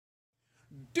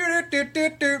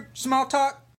Small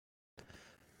talk.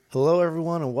 Hello,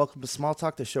 everyone, and welcome to Small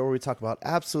Talk, the show where we talk about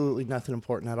absolutely nothing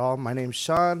important at all. My name's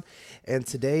Sean, and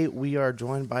today we are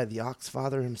joined by the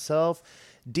Oxfather himself,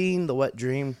 Dean, the Wet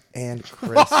Dream, and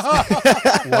Chris.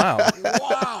 Wow.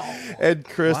 And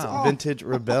Chris, Wow. Vintage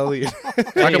Rebellion.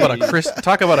 Talk about a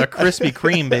Krispy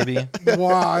Kreme, baby.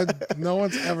 Wow, no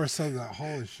one's ever said that.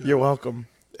 Holy shit. You're welcome.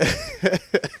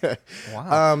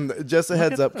 Wow. Just a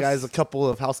heads at up, this. guys, a couple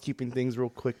of housekeeping things real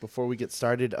quick before we get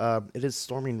started. It is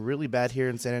storming really bad here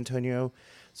in San Antonio,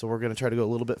 so we're going to try to go a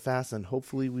little bit fast, and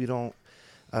hopefully we don't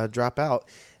drop out.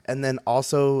 And then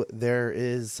also there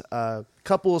is a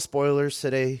couple of spoilers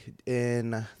today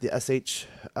in the SH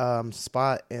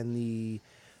spot and the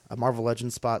Marvel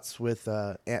Legends spots with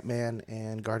Ant-Man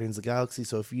and Guardians of the Galaxy.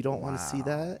 So if you don't want to see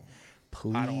that,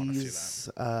 please, I don't wanna see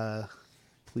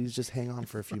please just hang on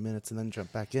for a few minutes and then jump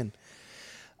back in.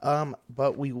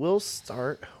 But we will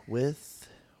start with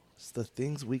the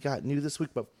things we got new this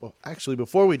week. But actually,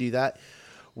 before we do that,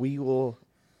 we will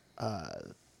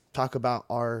talk about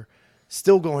our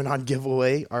still going on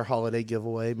giveaway, our holiday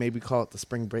giveaway. Maybe call it the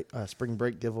spring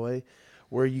break giveaway,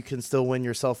 where you can still win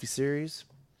your selfie series,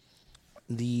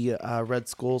 the Red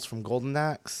Skulls from Golden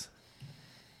Axe,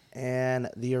 and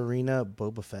the Arena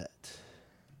Boba Fett.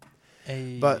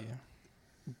 Hey.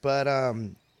 But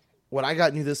what I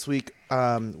got new this week,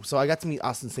 so I got to meet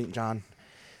Austin St. John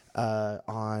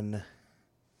on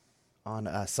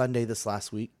Sunday this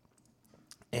last week,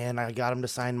 and I got him to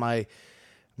sign my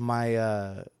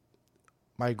Gold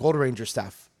Ranger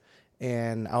staff,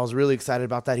 and I was really excited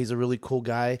about that. He's a really cool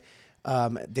guy.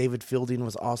 David Fielding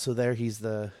was also there. He's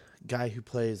the guy who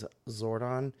plays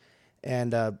Zordon,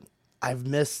 and I've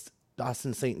missed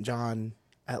Austin St. John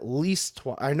at least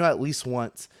I know at least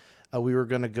once. We were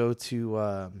going to go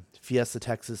to Fiesta,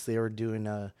 Texas. They were doing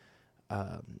a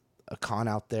con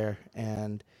out there,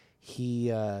 and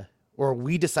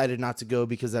we decided not to go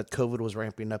because that COVID was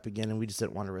ramping up again, and we just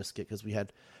didn't want to risk it because we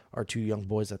had our two young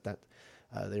boys at that.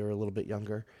 They were a little bit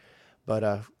younger.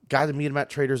 But got to meet him at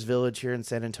Traders Village here in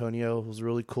San Antonio. It was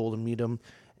really cool to meet him.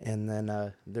 And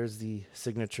then there's the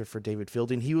signature for David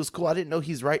Fielding. He was cool. I didn't know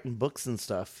he's writing books and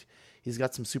stuff. He's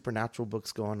got some supernatural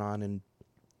books going on, and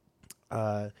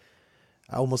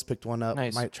I almost picked one up.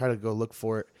 Nice. Might try to go look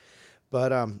for it.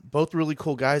 But both really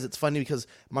cool guys. It's funny because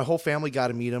my whole family got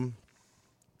to meet him.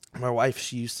 My wife,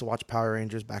 she used to watch Power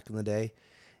Rangers back in the day.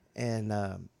 And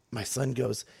my son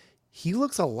goes, he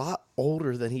looks a lot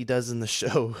older than he does in the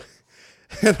show.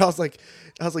 And I was like,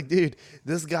 dude,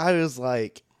 this guy was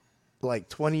like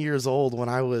 20 years old when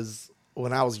I was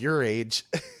your age.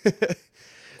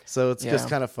 So it's just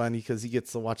kind of funny because he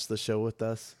gets to watch the show with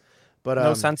us. But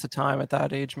No sense of time at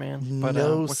that age, man. But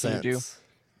no what sense. can you do?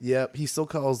 Yep, he still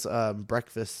calls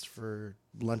breakfast for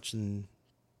lunch and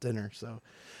dinner. So,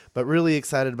 but really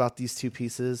excited about these two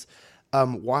pieces.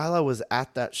 While I was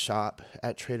at that shop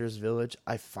at Traders Village,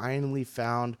 I finally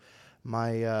found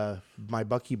my my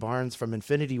Bucky Barnes from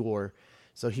Infinity War.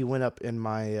 So he went up in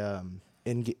my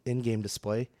in-game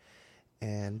display,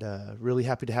 and really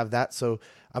happy to have that. So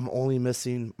I'm only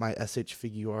missing my SH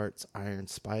Figuarts Iron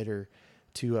Spider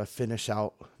to finish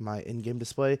out my in-game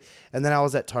display. And then I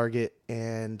was at Target,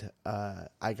 and I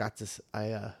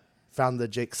found the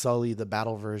Jake Sully, the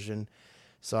battle version.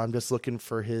 So I'm just looking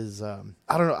for his, I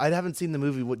don't know. I haven't seen the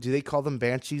movie. What do they call them?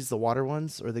 Banshees, the water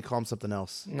ones, or they call them something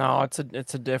else? No, it's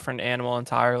a different animal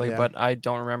entirely, Yeah. but I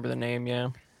don't remember the name.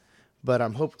 Yeah. But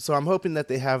I'm hoping that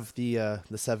they have the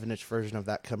 7-inch version of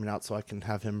that coming out, so I can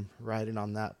have him riding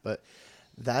on that. But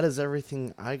that is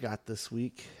everything I got this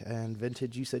week. And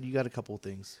Vintage, you said you got a couple of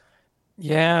things.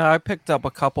 Yeah, I picked up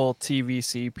a couple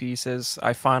TVC pieces.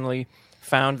 I finally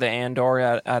found the Andor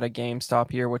at a GameStop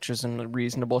here, which is in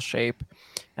reasonable shape.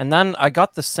 And then I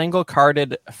got the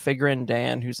single-carded Figurin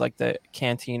Dan, who's like the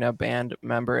Cantina band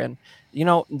member. And,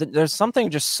 there's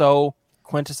something just so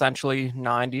quintessentially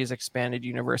 90s expanded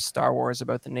universe Star Wars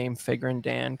about the name Figurin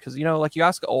Dan. Because, like you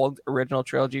ask an old original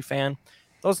trilogy fan,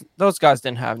 those guys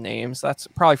didn't have names. That's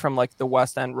probably from like the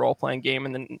West End role-playing game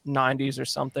in the 90s or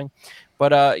something.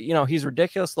 But, he's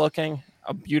ridiculous looking.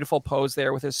 A beautiful pose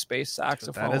there with his space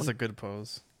saxophone. That is a good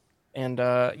pose. And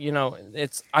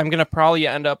I'm gonna probably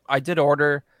end up. I did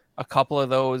order a couple of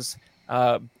those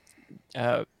Boba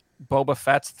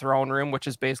Fett's throne room, which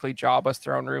is basically Jabba's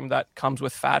throne room that comes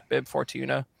with Fat Bib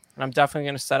Fortuna. And I'm definitely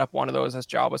gonna set up one of those as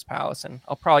Jabba's palace, and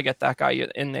I'll probably get that guy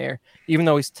in there, even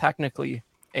though he's technically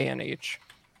ANH.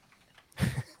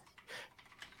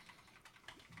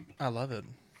 I love it.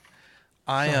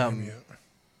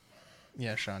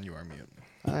 Yeah, Sean, you are mute.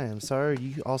 I am sorry.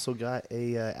 You also got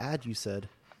a ad, you said.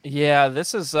 Yeah,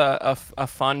 this is a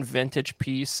fun vintage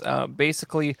piece.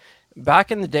 Basically,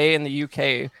 back in the day in the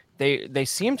UK, they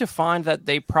seem to find that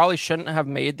they probably shouldn't have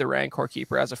made the Rancor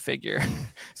Keeper as a figure.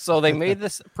 So they made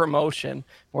this promotion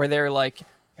where they're like,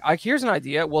 here's an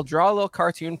idea. We'll draw a little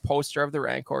cartoon poster of the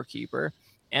Rancor Keeper,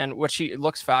 and which he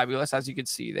looks fabulous, as you can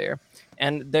see there.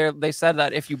 And they said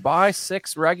that if you buy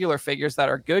 6 regular figures that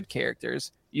are good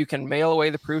characters, you can mail away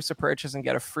the proofs of purchase and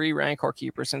get a free Rancor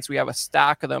Keeper, since we have a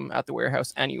stack of them at the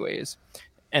warehouse anyways.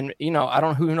 And I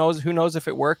don't who knows if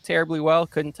it worked terribly well,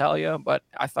 couldn't tell you, but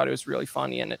I thought it was really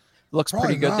funny, and it looks Probably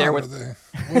pretty good not, there or with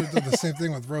they would have done the same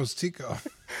thing with Rose Tico.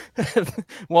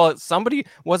 well, somebody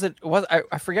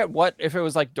I forget what, if it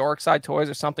was like Dorkside Toys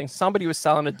or something, somebody was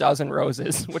selling a dozen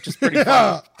roses, which is pretty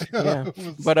funny. Yeah.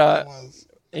 But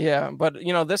yeah, but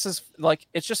this is like,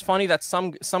 it's just funny that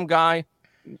some guy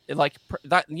like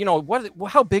that,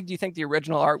 how big do you think the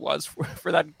original art was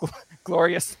for that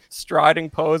glorious striding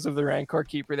pose of the Rancor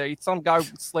Keeper there? Some guy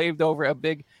slaved over a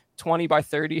big 20 by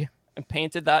 30 and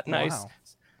painted that nice. Wow.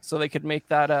 So they could make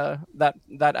that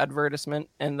that advertisement.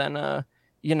 And then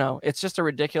it's just a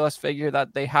ridiculous figure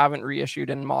that they haven't reissued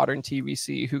in modern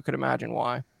TVC. Who could imagine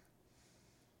why?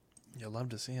 You'll love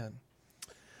to see it.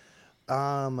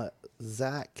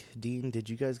 Zach, Dean, did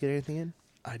you guys get anything in?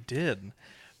 I did.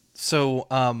 So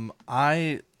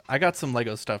I got some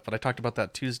Lego stuff, but I talked about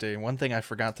that Tuesday. One thing I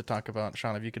forgot to talk about,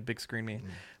 Sean, if you could big screen me,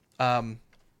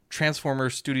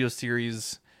 Transformers Studio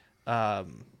Series, I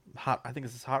think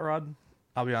this is Hot Rod.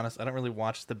 I'll be honest, I don't really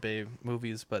watch the Bay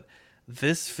movies, but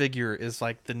this figure is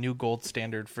like the new gold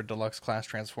standard for deluxe class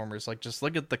Transformers. Like, just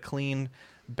look at the clean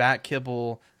back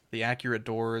kibble, the accurate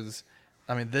doors.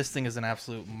 I mean, this thing is an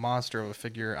absolute monster of a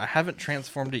figure. I haven't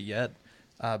transformed it yet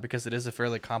because it is a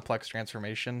fairly complex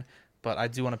transformation, but I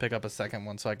do want to pick up a second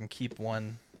one so I can keep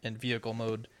one in vehicle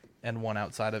mode and one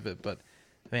outside of it. But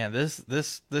man, this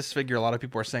figure, a lot of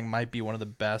people are saying might be one of the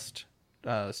best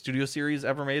studio series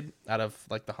ever made out of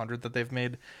like the 100 that they've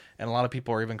made, and a lot of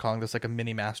people are even calling this like a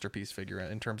mini masterpiece figure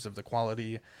in terms of the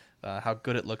quality, how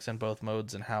good it looks in both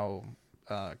modes, and how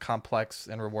complex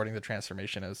and rewarding the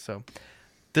transformation is. So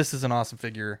this is an awesome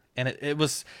figure, and it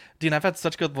was, Dean, I've had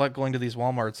such good luck going to these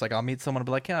Walmarts. Like, I'll meet someone and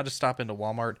be like, yeah, I'll just stop into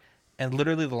Walmart, and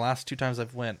literally the last 2 times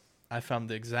I've went, I found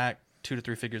the exact 2 to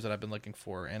 3 figures that I've been looking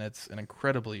for, and it's an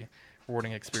incredibly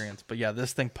rewarding experience. But yeah,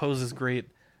 this thing poses great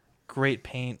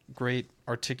paint, great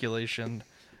articulation.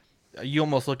 You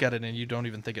almost look at it and you don't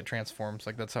even think it transforms.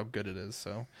 Like, that's how good it is.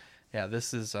 So yeah,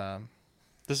 this is a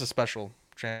special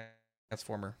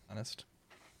Transformer, honest.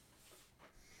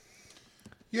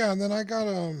 Yeah, and then I got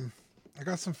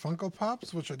some Funko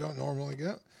Pops, which I don't normally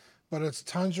get, but it's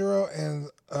Tanjiro and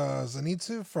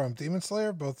Zenitsu from Demon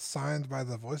Slayer, both signed by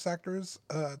the voice actors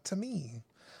to me.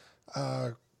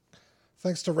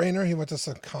 Thanks to Rainer, he went to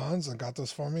some cons and got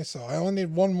those for me. So I only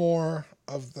need one more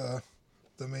of the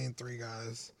main 3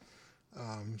 guys.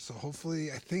 So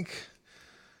hopefully, I think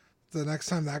the next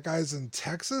time that guy's in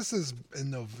Texas is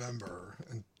in November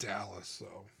in Dallas.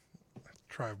 So I'll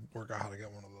try to work out how to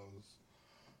get one of those.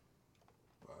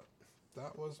 But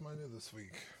that was my new this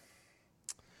week.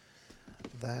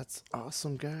 That's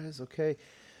awesome, guys. Okay,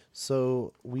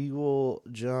 so we will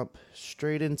jump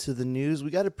straight into the news. We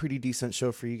got a pretty decent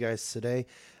show for you guys today.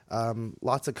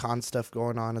 Lots of con stuff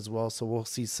going on as well, so we'll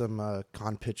see some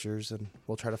con pictures, and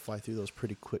we'll try to fly through those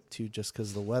pretty quick too, just because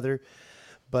of the weather.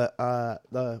 But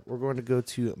we're going to go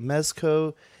to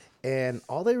Mezco, and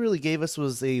all they really gave us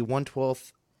was a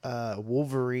 1/12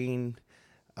 Wolverine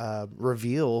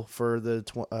reveal for the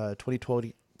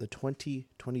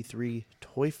 2023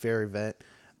 Toy Fair event.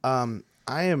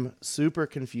 I am super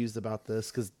confused about this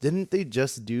because didn't they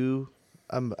just do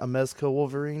a Mezco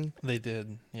Wolverine? They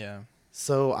did, yeah.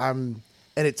 So and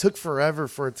it took forever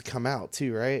for it to come out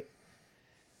too, right?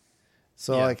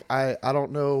 So Yeah. like I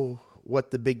don't know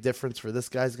what the big difference for this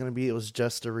guy's going to be. It was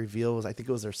just a reveal. I think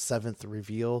it was their 7th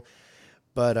reveal,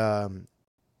 but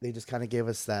they just kind of gave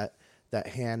us that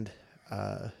hand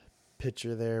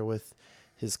picture there with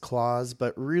his claws.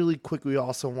 But really quick, we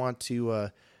also want to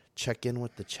check in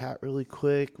with the chat really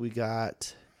quick. We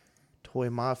got Toy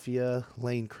Mafia,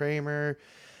 Lane Kramer.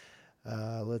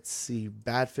 Let's see.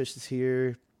 Badfish is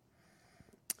here.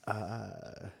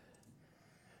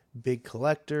 Big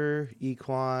Collector,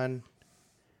 Equan,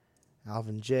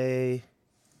 Alvin J,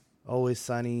 Always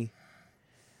Sunny,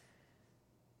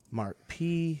 Mark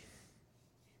P,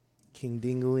 King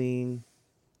Dingaling,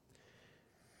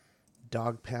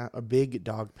 Big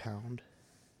Dog Pound,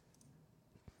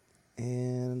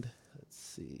 and let's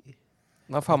see.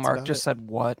 Love how That's Mark about just it. said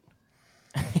what.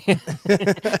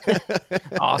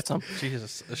 Awesome.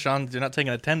 Jesus, Sean, you're not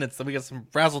taking attendance. Then we get some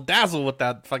razzle dazzle with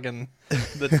that fucking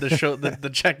the show, the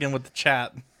check in with the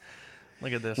chat.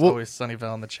 Look at this. Well- Always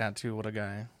Sunnyvale in the chat too. What a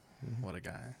guy. What a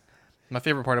guy. My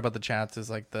favorite part about the chats is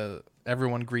like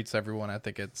everyone greets everyone. I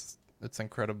think it's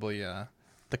incredibly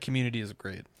the community is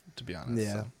great, to be honest.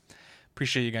 Yeah. So,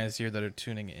 appreciate you guys here that are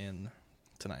tuning in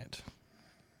tonight.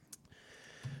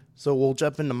 So we'll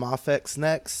jump into Mafex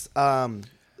next.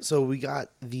 So we got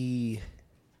the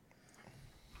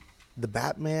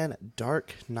Batman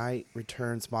Dark Knight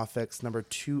Returns Mafex number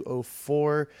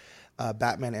 204.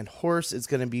 Batman and Horse is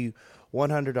going to be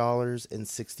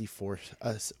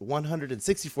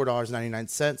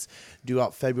 $164.99, due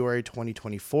out February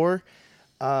 2024.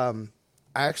 I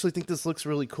actually think this looks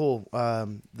really cool.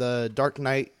 The Dark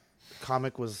Knight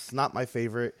comic was not my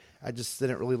favorite. I just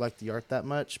didn't really like the art that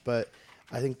much, but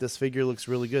I think this figure looks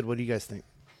really good. What do you guys think?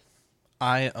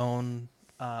 I own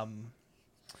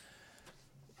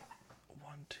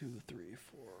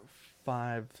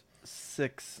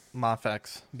 6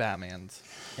 Mafex Batmans,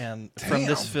 and from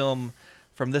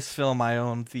this film, I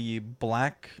own the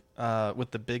black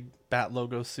with the big bat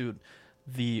logo suit,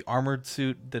 the armored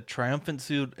suit, the triumphant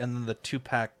suit, and then the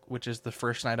 2-pack, which is the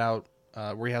First Night Out,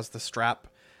 where he has the strap.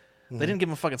 They didn't give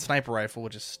him a fucking sniper rifle,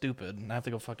 which is stupid, and I have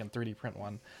to go fucking 3D print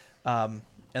one. And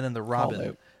then the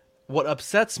Robin. What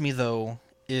upsets me though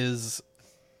is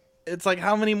it's like,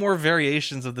 how many more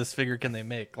variations of this figure can they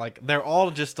make? Like, they're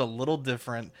all just a little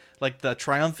different. Like, the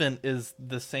Triumphant is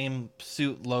the same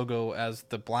suit logo as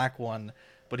the black one,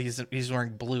 but he's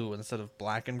wearing blue instead of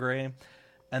black and gray.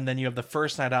 And then you have the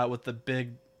First Night Out with the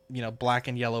big, black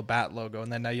and yellow bat logo. And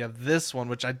then now you have this one,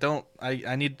 which I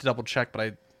need to double check,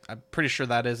 but I'm pretty sure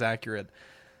that is accurate.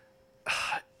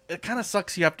 It kind of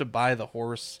sucks you have to buy the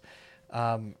horse.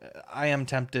 I am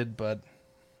tempted, but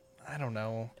I don't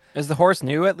know. Is the horse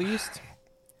new at least?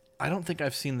 I don't think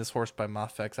I've seen this horse by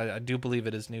Mafex. I do believe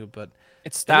it is new, but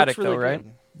It's static really though, right?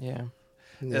 good.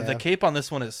 Yeah. The cape on this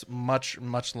one is much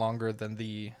longer than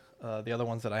the other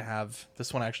ones that I have.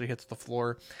 This one actually hits the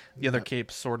floor. The other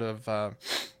capes sort of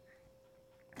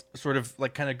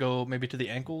like kind of go maybe to the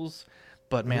ankles.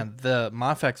 But man, the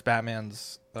Mafex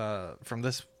Batmans from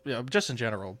this, just in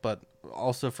general, but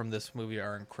also from this movie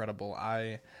are incredible.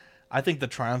 I think the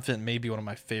Triumphant may be one of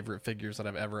my favorite figures that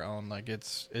I've ever owned. Like,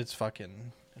 it's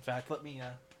fucking. In fact, let me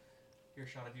here,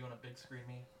 Sean, if you want to big screen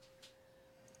me.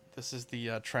 This is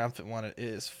the Triumphant one. It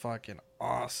is fucking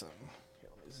awesome. Here,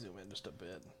 let me zoom in just a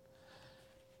bit.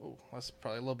 Oh, that's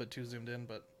probably a little bit too zoomed in,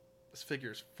 but this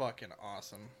figure is fucking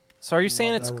awesome. So are you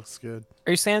saying That looks good.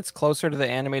 are you saying it's closer to the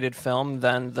animated film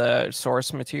than the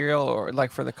source material, or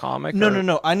like for the comic? No, or?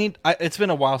 no. It's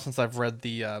been a while since I've read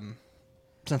the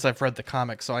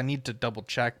comic, so I need to double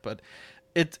check. But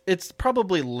it's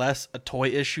probably less a toy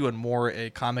issue and more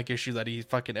a comic issue that he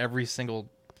fucking every single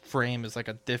frame is like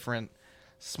a different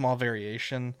small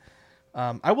variation.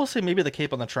 I will say maybe the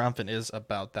cape on the Triumphant is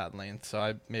about that length, so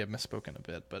I may have misspoken a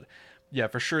bit. But yeah,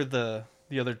 for sure the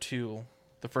other two,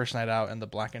 the First Night Out and the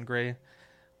black and gray,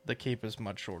 the cape is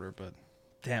much shorter. But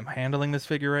damn, handling this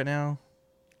figure right now,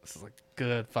 this is like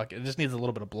good. Fuck it, just needs a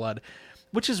little bit of blood,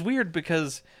 which is weird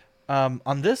because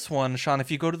on this one, Sean,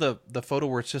 if you go to the photo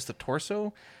where it's just the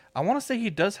torso, I want to say he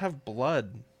does have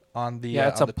blood on the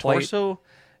it's on a the plate. torso.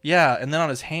 Yeah, and then on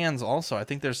his hands also. I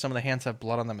think there's some of the hands have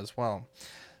blood on them as well.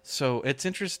 So it's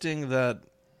interesting that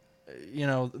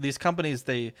these companies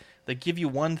they give you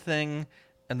one thing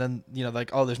and then like,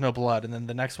 oh, there's no blood, and then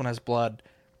the next one has blood.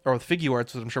 Or with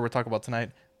Figuarts, which I'm sure we'll talk about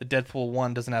tonight, the Deadpool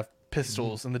 1 doesn't have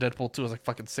pistols and the Deadpool 2 has like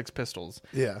fucking 6 pistols.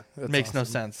 Yeah, It makes no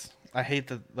sense. I hate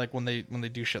that, like, when they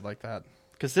do shit like that,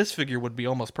 because this figure would be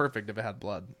almost perfect if it had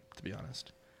blood, to be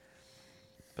honest.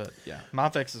 But yeah,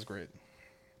 Mafex is great.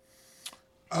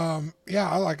 Yeah,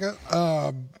 I like it.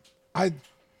 I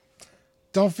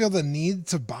don't feel the need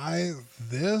to buy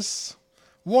this.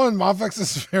 One, Mafex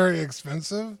is very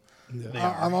expensive.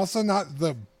 I'm also not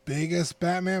the biggest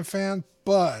Batman fan,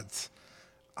 but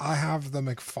I have the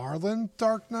McFarlane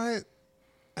Dark Knight,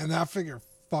 and that figure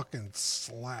fucking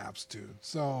slaps, dude.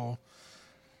 So,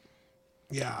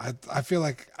 yeah, I feel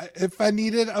like if I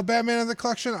needed a Batman in the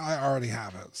collection, I already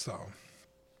have it. So,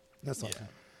 That's awesome.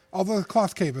 although the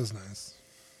cloth cape is nice,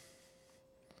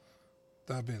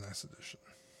 that'd be a nice addition.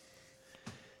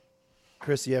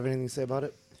 Chris, you have anything to say about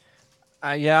it?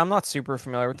 Yeah, I'm not super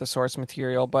familiar with the source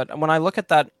material, but when I look at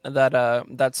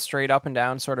that straight up and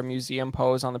down sort of museum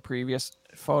pose on the previous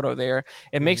photo there,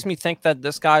 it makes me think that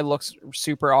this guy looks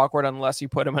super awkward unless you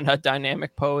put him in a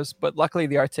dynamic pose. But luckily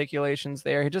the articulation's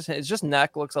there. His just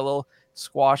neck looks a little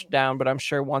squashed down, but I'm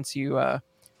sure once you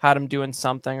had him doing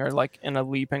something or like in a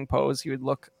leaping pose, he would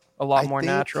look a lot I more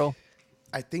think- natural.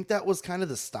 I think that was kind of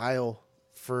the style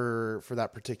for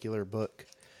that particular book.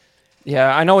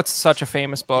 Yeah, I know it's such a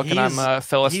famous book, and I'm He's- a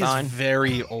Philistine. He's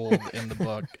very old in the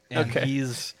book, and Okay.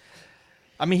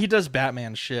 he does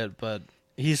Batman shit, but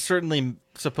he's certainly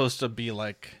supposed to be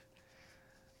like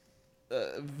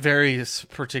very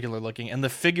particular looking, and the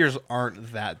figures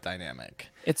aren't that dynamic.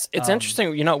 It's interesting,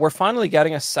 we're finally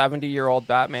getting a 70-year-old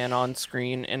Batman on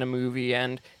screen in a movie,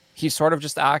 and he's sort of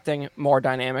just acting more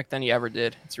dynamic than he ever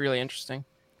did. It's really interesting.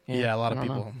 Yeah, a lot I of don't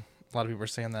people, know. a lot of people are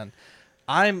saying that.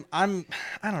 I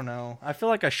don't know. I feel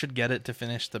like I should get it to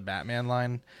finish the Batman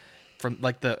line from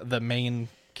like the main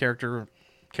characters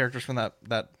from that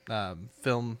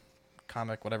film,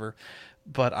 comic, whatever.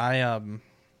 But I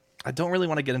don't really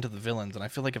want to get into the villains, and I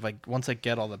feel like once I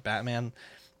get all the Batman,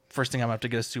 first thing I'm gonna have to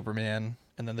get is Superman,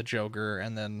 and then the Joker,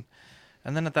 and then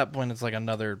at that point it's like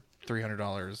another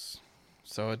 $300.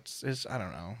 So it's I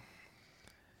don't know.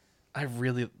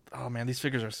 Oh man, these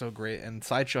figures are so great, and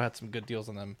Sideshow had some good deals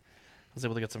on them. I was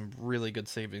able to get some really good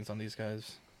savings on these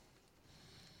guys.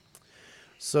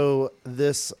 So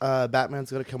this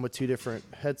Batman's going to come with two different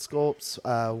head sculpts.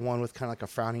 One with kind of like a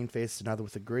frowning face, another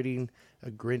with a gritting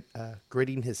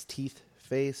his teeth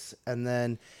face, and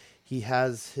then he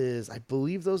has his. I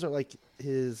believe those are like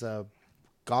his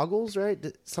goggles, right?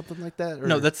 Something like that. Or,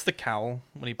 No, that's the cowl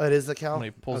when he oh, it is the cowl. when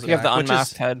he pulls You it have the back, which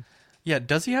unmasked is- head. Yeah,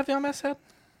 does he have the unmasked head?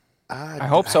 I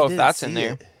hope so, if didn't that's in see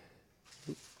there. it.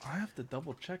 I have to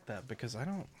double check that because I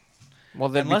don't. Well,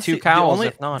 there'd be Unless two cowls,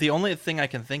 if not. the only thing I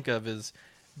can think of is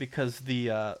because the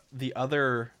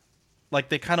other, like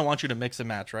they kind of want you to mix and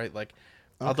match, right? Like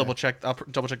I'll Okay. double check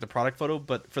the product photo,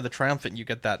 but for the Triumphant you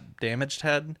get that damaged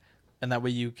head, and that way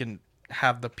you can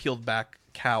have the peeled back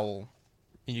cowl,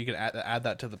 and you can add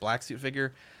that to the black suit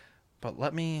figure. But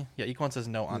Equine says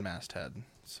no unmasked head,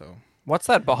 so What's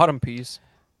that bottom piece?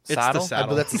 it's Saddle? the saddle.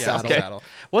 but that's the Yeah, saddle. it's the Okay. saddle.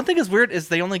 One thing is weird is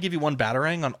they only give you one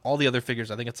Batarang on all the other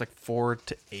figures. I think it's like 4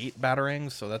 to 8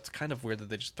 Batarangs, so that's kind of weird that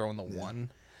they just throw in the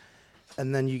one.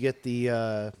 And then you get the.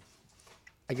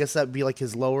 I guess that'd be like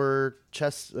his lower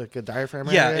chest, like a diaphragm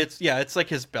Yeah, area. it's like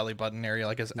his belly button area,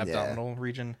 like his abdominal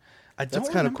region. I That's don't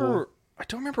kinda remember. cool. I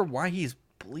don't remember why he's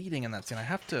bleeding in that scene.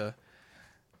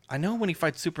 I know when he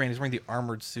fights Superman, he's wearing the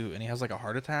armored suit and he has like a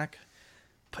heart attack.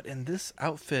 But in this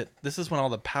outfit, this is when all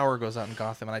the power goes out in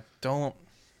Gotham, and I don't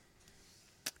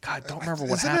remember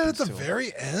what Isn't happens it at the to him.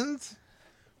 very end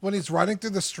when he's riding through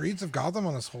the streets of Gotham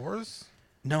on his horse?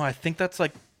 No, I think that's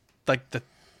like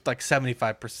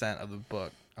 75% of the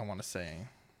book. I want to say.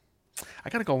 I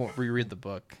gotta go reread the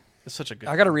book. It's such a good.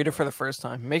 I got to read it for the first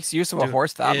time. Makes use of a Dude,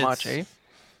 horse that it's- much, eh?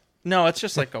 No, it's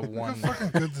just like a Look one. how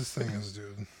fucking good this thing is,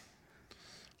 dude.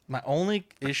 My only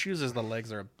issues is the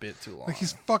legs are a bit too long. Like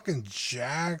he's fucking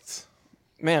jacked.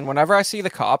 Man, whenever I see the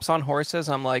cops on horses,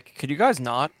 I'm like, could you guys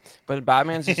not? But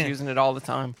Batman's just using it all the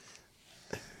time.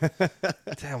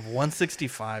 Damn,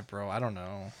 165, bro. I don't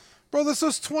know. Bro, this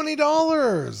was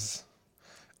 $20.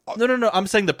 No. I'm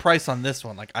saying the price on this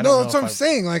one. Like I No, don't know. that's what I'm if I-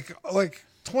 saying. Like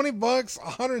 $20,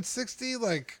 160.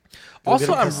 Like Go Also,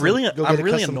 get a I'm custom- really go get I'm a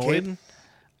really custom annoyed. cape.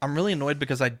 I'm really annoyed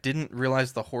because I didn't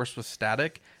realize the horse was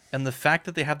static, and the fact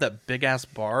that they have that big ass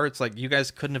bar. It's like you guys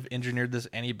couldn't have engineered this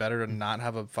any better to not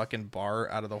have a fucking bar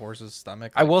out of the horse's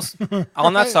stomach. I Like, will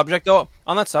on that subject though.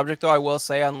 I will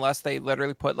say unless they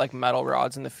literally put like metal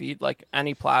rods in the feet, like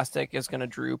any plastic is gonna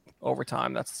droop over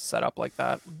time. That's set up like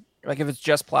that. Like if it's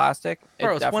just plastic,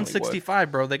 Bro, it it's definitely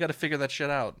 165, bro. They got to figure that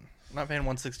shit out. I'm not paying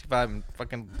 165 and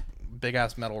fucking big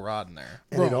ass metal rod in there.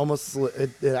 And it Bro. almost it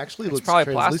actually It's looks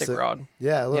probably a plastic translucent. rod.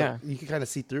 Yeah, look, Yeah. you can kind of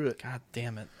see through it. God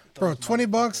damn it, bro,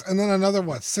 $20 and then another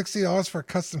what? $60 for a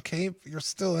custom cape. You're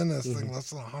still in this thing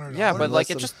less than $100. Yeah, but like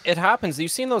Listen. it happens.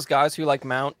 You've seen those guys who like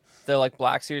mount the like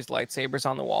Black Series lightsabers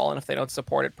on the wall, and if they don't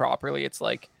support it properly, it's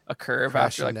like a curve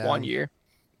after Crashing like 1 down. year.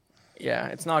 Yeah,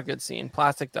 it's not a good scene.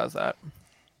 Plastic does that.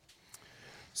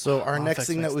 So our Mafex next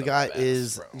thing that makes we the got best,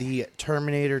 is bro. the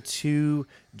Terminator 2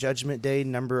 Judgment Day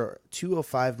number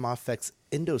 205 Mafex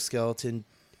Endoskeleton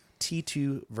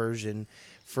T2 version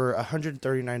for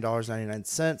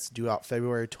 $139.99, due out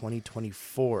February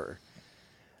 2024.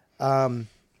 You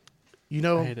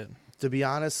know, I hate it. to be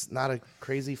honest, not a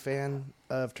crazy fan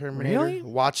of Terminator. Really?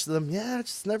 Watch them. Yeah,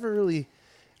 just never really.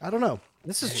 I don't know.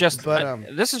 This is just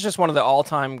But, this is just one of the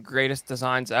all-time greatest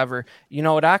designs ever. You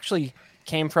know, it actually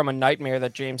came from a nightmare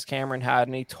that James Cameron had,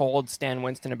 and he told Stan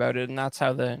Winston about it, and that's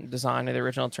how the design of the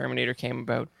original Terminator came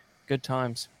about. Good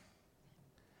times.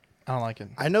 I don't like it.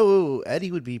 I know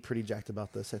Eddie would be pretty jacked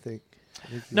about this. I think.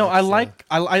 No, That's, I like.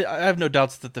 I have no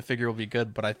doubts that the figure will be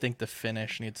good, but I think the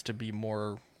finish needs to be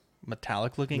more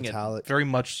metallic looking. Metallic. It very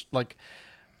much like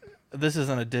this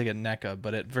isn't a dig at NECA,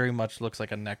 but it very much looks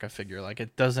like a NECA figure. Like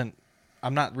it doesn't.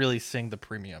 I'm not really seeing the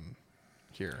premium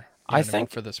here. You know I what mean,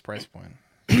 think- for this price point.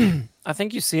 I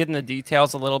think you see it in the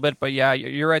details a little bit, but yeah,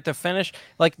 you're right. The finish,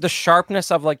 like the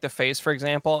sharpness of like the face, for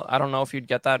example. I don't know if you'd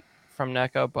get that from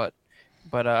NECA, but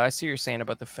I see what you're saying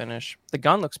about the finish. The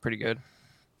gun looks pretty good.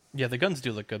 Yeah, the guns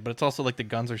do look good, but it's also like the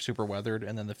guns are super weathered,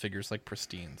 and then the figure's like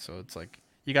pristine. So it's like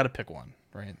you got to pick one,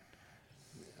 right?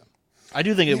 I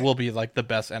do think it will be like the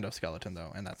best endoskeleton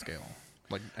though, in that scale,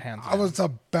 like hands I down. was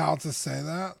about to say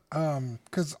that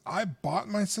because I bought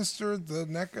my sister the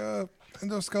NECA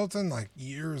endoskeleton like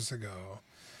years ago,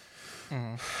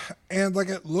 and like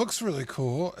it looks really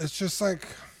cool. It's just like,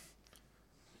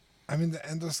 I mean, the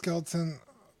endoskeleton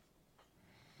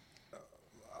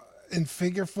in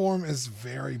figure form is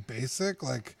very basic.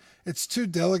 Like it's too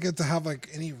delicate to have like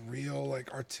any real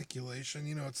like articulation.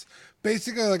 You know, it's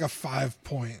basically like a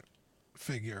 5-point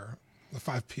figure, the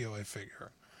 5 POA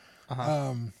figure.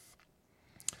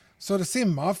 So to see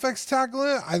Mafex tackle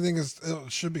it, I think it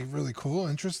should be really cool,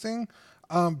 interesting.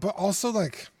 But also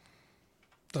like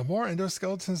the more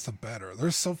endoskeletons, the better.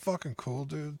 They're so fucking cool,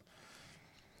 dude.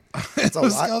 It's a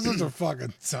lot. Endoskeletons are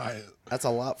fucking tight. That's a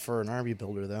lot for an army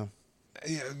builder, though.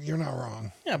 Yeah, you're not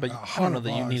wrong. Yeah, but I don't know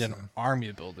that you need an $100, man.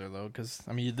 army builder though, because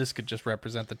I mean, this could just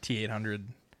represent the T800,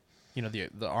 you know,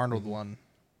 the Arnold one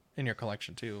in your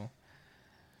collection too.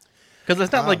 Because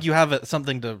it's not like you have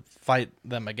something to fight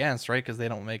them against, right? Because they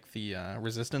don't make the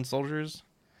resistance soldiers.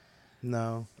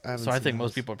 No, I haven't So I seen think most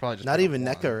those. people are probably just Not pick up even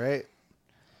one. NECA, right?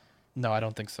 No, I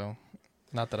don't think so.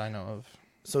 Not that I know of.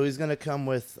 So he's gonna come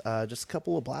with just a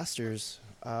couple of blasters.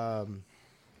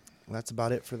 That's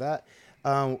about it for that.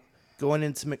 Going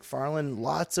into McFarlane,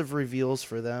 lots of reveals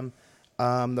for them.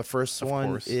 The first Of one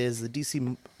course. is the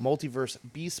DC Multiverse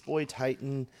Beast Boy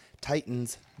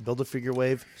Titans Build-A-Figure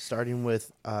wave, starting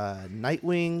with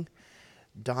Nightwing,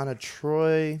 Donna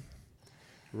Troy,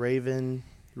 Raven.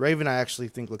 Raven I actually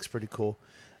think looks pretty cool.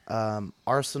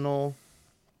 Arsenal,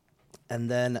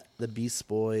 and then the Beast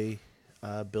Boy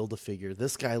Build-A-Figure.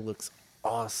 This guy looks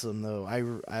awesome, though.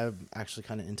 I'm actually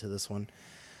kind of into this one.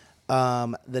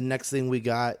 The next thing we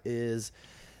got is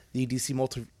the DC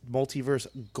Multiverse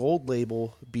Gold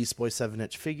Label Beast Boy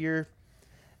 7-inch figure.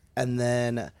 And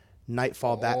then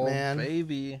Nightfall Batman. Oh,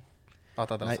 baby. I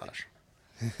thought that was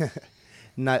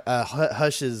Night- Hush.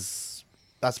 Hush is...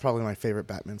 That's probably my favorite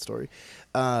Batman story.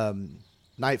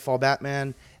 Nightfall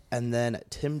Batman. And then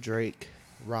Tim Drake,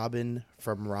 Robin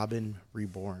from Robin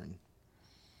Reborn.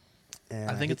 And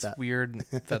I think hate it's that. weird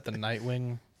that the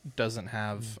Nightwing doesn't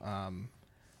have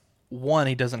one,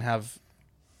 he doesn't have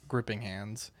gripping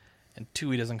hands, and two,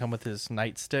 he doesn't come with his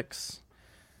nightsticks.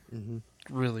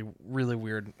 Really, really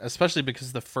weird, especially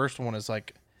because the first one is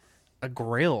like a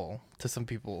grail to some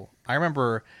people. I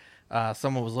remember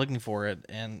someone was looking for it,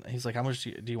 and he's like, "How much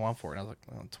do you want for it?" And I was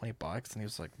like, "$20." And he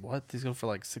was like, "What? These go for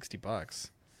like $60."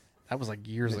 That was like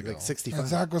years ago. Like 65. And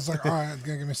Zach was like, all right, it's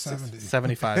going to give me 70.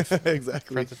 75.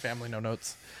 Exactly. Friends and family, no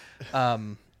notes.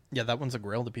 Yeah, that one's a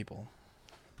grail to people.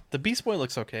 The Beast Boy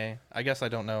looks okay. I guess I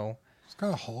don't know. It's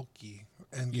kind of hulky.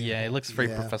 And Yeah, it looks very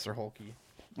Yeah. Professor Hulky.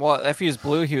 Well, if he was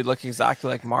blue, he would look exactly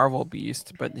like Marvel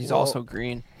Beast, but he's Well, also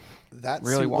green. That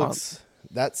Really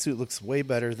suit looks way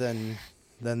better than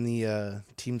the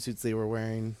team suits they were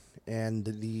wearing and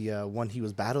the one he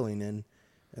was battling in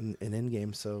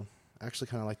Endgame. So I actually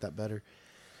kind of like that better.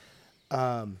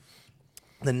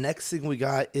 The next thing we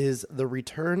got is the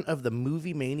return of the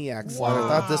Movie Maniacs. I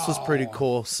thought this was pretty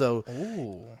cool. So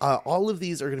Ooh. all of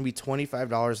these are going to be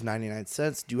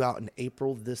 $25.99, due out in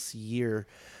April this year.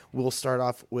 We'll start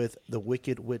off with The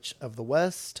Wicked Witch of the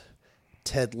West,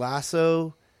 Ted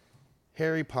Lasso,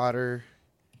 Harry Potter,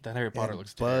 That Harry Potter and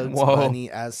looks Bugs terrible. Whoa.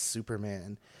 Bunny as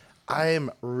Superman. I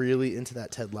am really into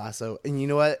that Ted Lasso. And you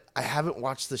know what? I haven't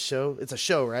watched the show. It's a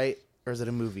show, right? Or is it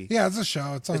a movie? Yeah, it's a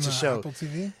show. It's on It's a show. Apple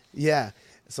TV. Yeah.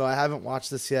 So I haven't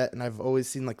watched this yet, and I've always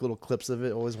seen like little clips of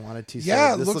it. Always wanted to. So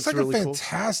Yeah, it this looks like really a cool.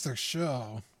 fantastic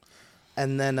show.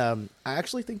 And then I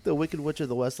actually think the Wicked Witch of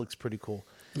the West looks pretty cool.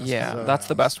 Yeah, so that's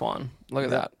the best one. Look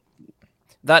at Yep.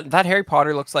 that. That Harry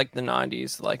Potter looks like the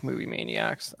 '90s, like Movie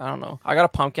Maniacs. I don't know. I got a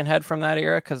pumpkin head from that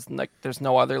era because like there's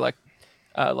no other like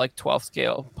 12th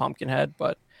scale pumpkin head,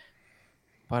 but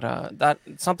that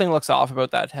something looks off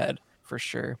about that head for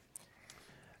sure.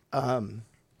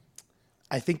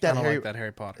 I think I that don't Harry. like that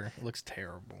Harry Potter. It looks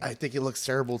terrible. I think it looks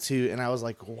terrible too. And I was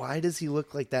like, why does he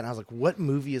look like that? And I was like, what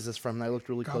movie is this from? And I looked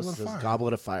really close Goblet to of this Fire.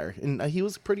 Goblet of Fire. And he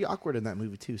was pretty awkward in that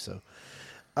movie too. So,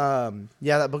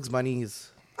 yeah, that Bugs Bunny is,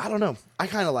 I don't know. I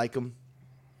kind of like him.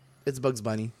 It's Bugs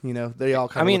Bunny, you know, they all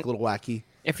kind of mean, look a little wacky.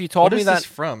 If you told What me is that this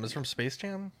from? Is it from Space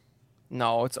Jam?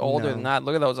 No, it's older than No. that.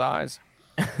 Look at those eyes.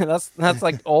 that's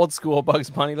like old school Bugs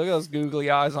Bunny. Look at those googly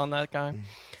eyes on that guy.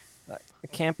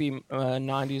 It can't be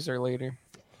 90s or later.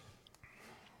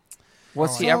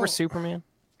 Was he ever So- Superman?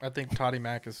 I think Toddy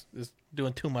Mac is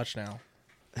doing too much now.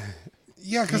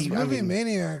 Yeah, because I Movie mean-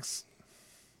 Maniacs,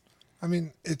 I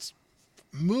mean, it's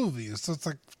movies. So it's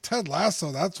like Ted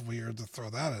Lasso. That's weird to throw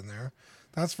that in there.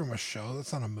 That's from a show.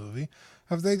 That's not a movie.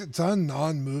 Have they done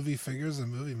non-movie figures in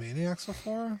Movie Maniacs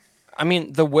before? I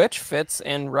mean, The Witch fits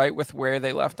in right with where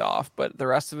they left off, but the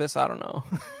rest of this, I don't know.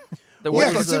 The Yeah, Witch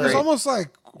because was it was great. almost like,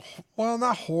 well,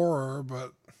 not horror,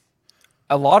 but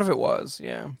A lot of it was,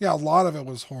 yeah. yeah, a lot of it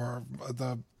was horror.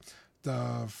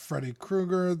 The Freddy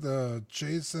Krueger, the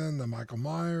Jason, the Michael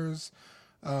Myers.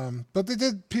 But they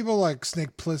did people like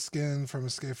Snake Plissken from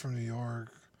Escape from New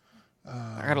York.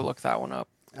 I gotta look that one up.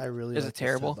 I really Is like it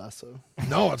terrible? this Ted Lasso.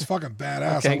 No, it's fucking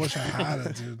badass. I Okay. wish I had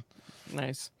it, dude.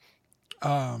 Nice.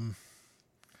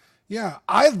 Yeah,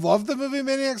 I love the Movie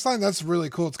Maniacs line. That's really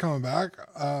cool. It's coming back.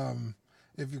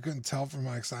 If you couldn't tell from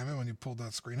my excitement when you pulled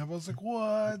that screen up, I was like,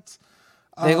 what?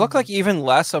 They look like even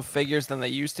less of figures than they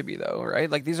used to be, though, right?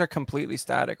 Like these are completely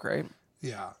static, right?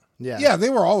 Yeah. Yeah. Yeah, they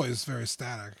were always very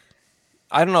static.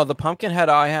 I don't know. The pumpkin head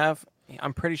I have,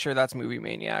 I'm pretty sure that's Movie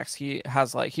Maniacs. He's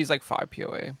like 5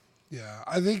 POA. Yeah,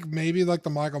 I think maybe like the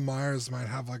Michael Myers might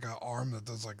have like an arm that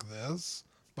does like this,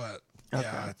 but yeah,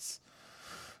 Okay. it's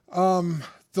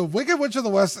the Wicked Witch of the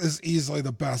West is easily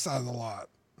the best out of the lot.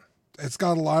 It's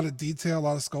got a lot of detail, a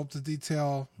lot of sculpted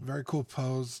detail, very cool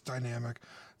pose, dynamic.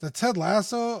 The Ted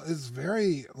Lasso is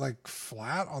very like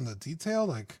flat on the detail.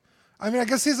 Like, I mean, I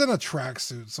guess he's in a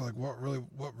tracksuit, so like, what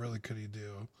really could he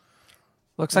do?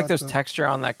 Looks like But there's the- texture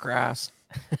on that grass.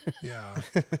 Yeah,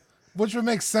 which would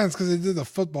make sense because they did the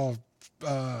football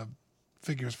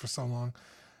figures for so long.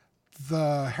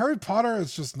 The Harry Potter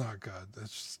is just not good.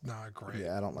 It's just not great.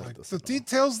 Yeah, I don't like this The at all.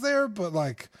 details there, but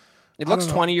like It I looks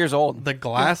don't know. 20 years old. The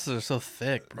glasses are so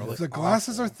thick, bro. the It's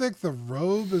glasses awful. are thick. The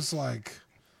robe is like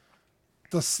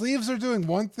the sleeves are doing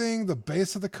one thing. The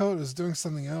base of the coat is doing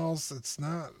something else. It's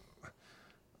not.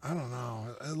 I don't know.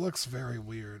 It looks very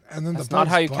weird. And then That's the not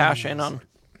Bugs how you Bunny cash in is on. like-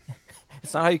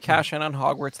 It's not how you cash in on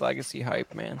Hogwarts Legacy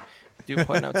hype, man. Do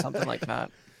putting out something like that.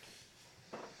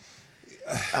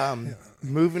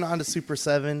 Moving on to Super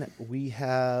 7, we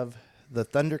have the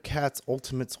Thundercats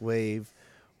Ultimates Wave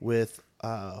with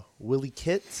Willie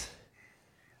Kit.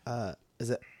 Is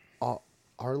it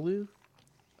Arlu?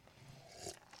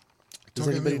 Does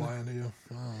Don't get me anybody know? lying to you.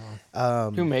 I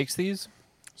don't know. Who makes these?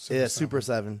 Yeah, Super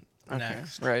 7. Okay,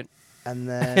 Next. right. And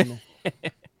then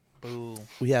Boo.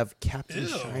 we have Captain Ew.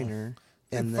 Shiner.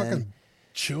 That And fucking then,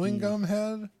 chewing gum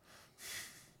head.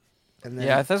 and then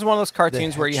Yeah, this is one of those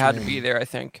cartoons where you had to henchman. be there, I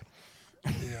think.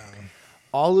 Yeah.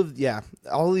 all of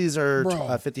these are Bro.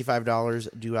 $55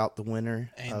 due out the winner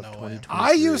Ain't of no way. 2023.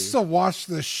 I used to watch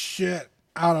the shit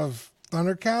out of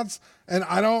Thundercats, and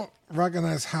I don't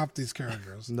recognize half these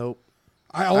characters. Nope.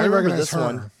 I only remember recognize this her.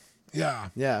 one. Yeah.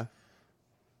 Yeah.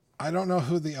 I don't know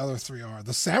who the other three are.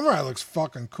 The samurai looks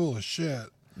fucking cool as shit.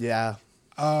 Yeah.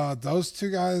 Those two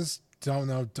guys, don't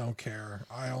know, don't care.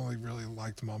 I only really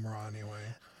liked Mumra anyway.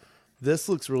 This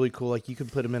looks really cool. Like you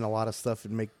could put him in a lot of stuff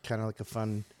and make kind of like a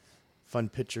fun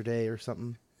picture day or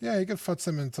something. Yeah, you could futz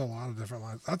them into a lot of different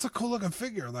lines. That's a cool looking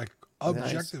figure. Like,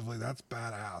 objectively, that's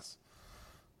badass.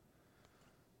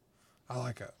 I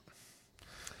like it.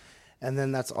 And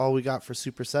then that's all we got for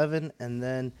Super 7. And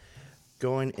then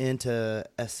going into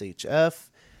SHF,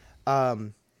 a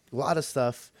lot of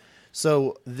stuff.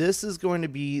 So this is going to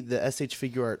be the SH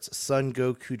Figure Arts Sun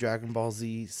Goku Dragon Ball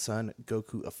Z Sun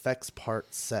Goku Effects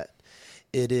Part Set.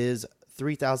 It is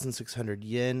 3,600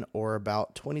 yen or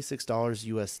about $26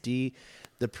 USD.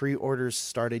 The pre-orders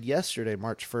started yesterday,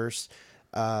 March 1st,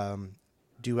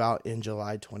 due out in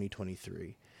July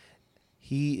 2023.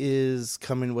 He is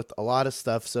coming with a lot of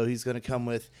stuff. So he's going to come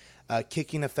with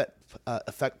kicking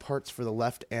effect parts for the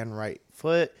left and right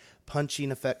foot, punching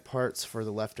effect parts for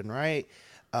the left and right,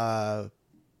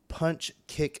 punch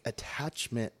kick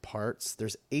attachment parts.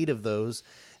 There's 8 of those.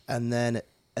 And then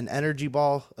an energy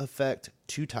ball effect,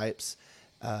 2 types,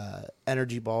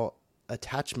 energy ball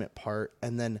attachment part,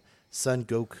 and then Son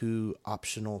Goku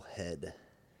optional head.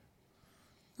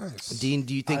 Nice. Dean,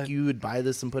 do you think you would buy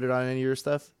this and put it on any of your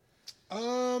stuff?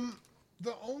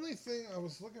 The only thing I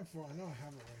was looking for, I know I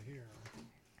have it right here.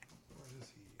 Where is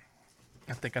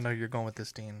he? I think I know you're going with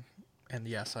this, Dean. And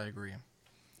yes, I agree.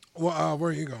 Well,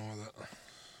 where are you going with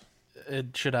it?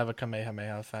 It should have a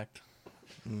Kamehameha effect.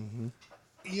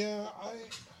 Yeah,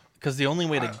 Because the only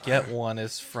way to get one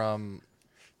is from...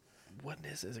 What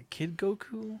is it? Is it Kid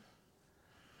Goku?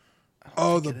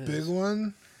 Oh, the think it big is.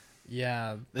 one?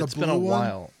 Yeah, The it's been a blue one?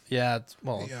 while. Yeah,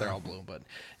 Yeah. they're all blue, but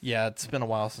yeah, it's been a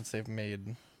while since they've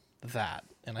made that,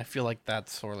 and I feel like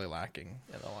that's sorely lacking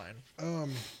in the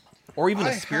line. Or even a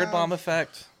I spirit bomb have-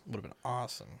 effect would have been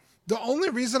awesome. The only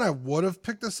reason I would have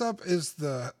picked this up is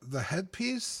the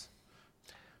headpiece.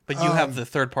 But you have the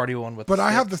third party one with. But the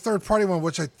I have stick. the third party one,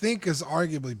 which I think is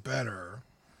arguably better.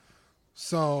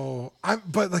 So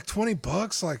but like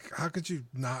 $20, like how could you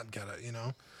not get it? You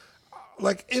know,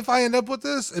 like if I end up with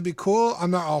this, it'd be cool.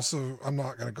 I'm not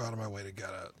gonna go out of my way to get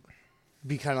it.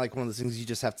 Be kind of like one of those things you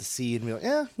just have to see and be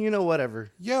like,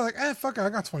 whatever. Yeah, like fuck it, I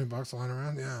got $20 lying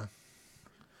around. Yeah.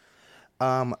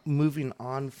 Moving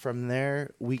on from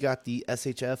there, we got the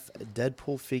SHF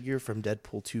Deadpool figure from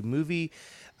Deadpool 2 movie.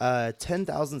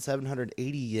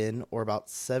 10,780 yen, or about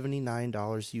 $79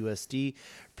 USD.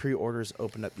 Pre-orders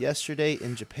opened up yesterday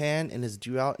in Japan and is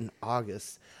due out in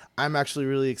August. I'm actually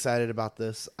really excited about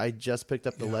this. I just picked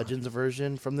up the Legends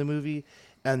version from the movie,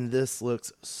 and this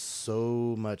looks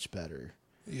so much better.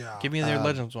 Yeah. Give me their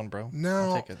Legends one, bro.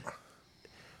 now- I'll take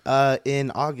it.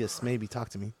 In August, maybe. Talk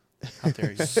to me. How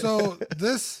dare you? So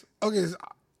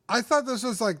I thought this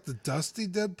was like the dusty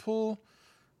Deadpool,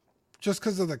 just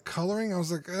because of the coloring. I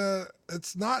was like,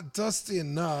 it's not dusty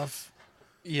enough.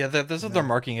 Yeah, that's what they're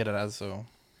marking it as. So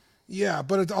Yeah,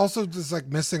 but it's also just like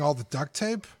missing all the duct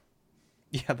tape.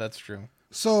 yeah, that's true.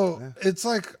 So it's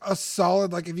like a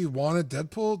solid, like if you wanted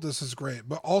Deadpool, this is great.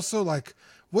 But also like,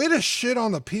 way to shit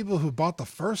on the people who bought the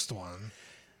first one.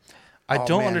 I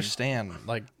don't man. understand.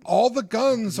 Like, All the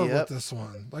guns are Yep. with this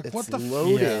one. Like, It's what the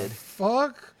loaded.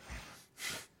 fuck?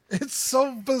 It's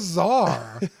so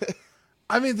bizarre.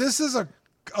 I mean, this is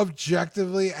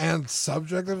objectively and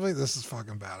subjectively, this is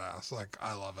fucking badass. Like,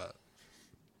 I love it.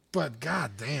 But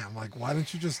goddamn, like, why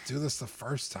didn't you just do this the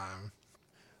first time?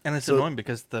 and it's annoying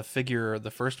because the figure, the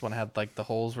first one had like the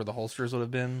holes where the holsters would have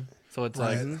been. So it's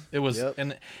like Right. it was, Yep.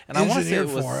 and I want to say it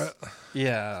Engineered was, for it.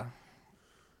 yeah.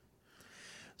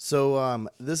 So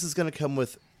this is going to come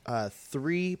with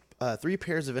three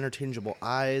pairs of interchangeable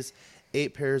eyes,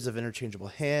 8 pairs of interchangeable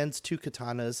hands, 2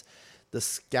 katanas, the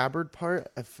scabbard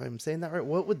part. If I'm saying that right,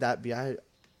 what would that be? Can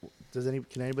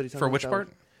anybody tell For me what which that part?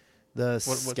 would- The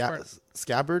What part?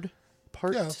 scabbard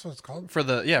part. Yeah, that's what it's called. For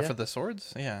the for the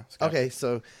swords, yeah. it's got Okay,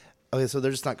 so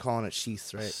they're just not calling it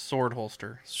sheaths, right? sword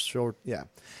holster. Short, yeah.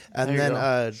 And There you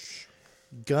then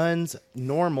guns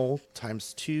normal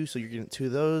 ×2, so you're getting 2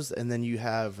 of those, and then you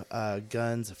have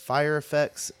guns fire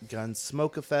effects, guns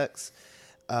smoke effects.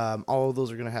 All of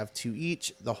those are going to have 2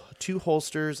 each. The 2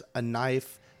 holsters, a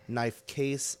knife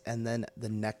case, and then the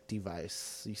neck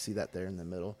device. You see that there in the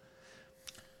middle.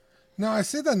 No, I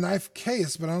see the knife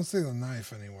case, but I don't see the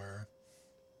knife anywhere.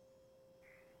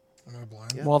 Am I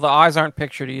blind? Yeah. Well, the eyes aren't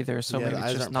pictured either, so Yeah, maybe the it's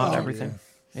eyes just aren't not pictured everything.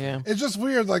 Yeah. It's just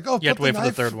weird, like, oh, You have put to wait for the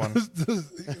knife- third one.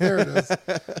 there it is.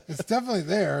 It's definitely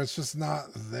there. It's just not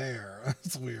there.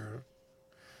 It's weird.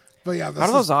 But yeah, How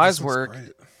do those eyes this looks work?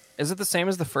 great. Is it the same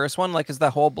as the first one? Like, is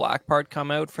that whole black part come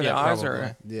out for Yeah, the eyes, probably.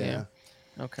 or Yeah.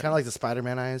 Okay. Kind of like the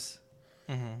Spider-Man eyes.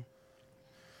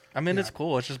 I mean, it's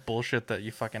cool. It's just bullshit that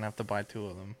you fucking have to buy 2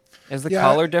 of them. Is the Yeah,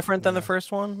 color different than the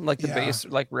first one? Like the Yeah. base,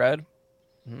 like red?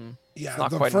 Yeah, not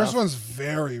the quite first enough. one's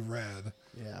very red.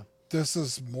 Yeah. This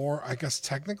is more, I guess,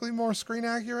 technically more screen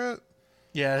accurate.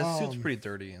 Yeah, his suit's pretty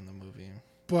dirty in the movie.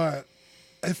 But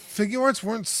if figure arts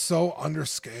weren't so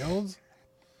underscaled,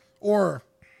 or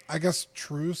I guess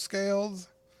true scaled,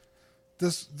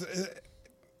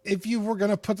 if you were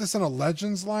gonna put this in a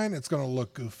Legends line, it's gonna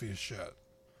look goofy as shit.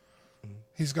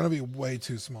 He's gonna be way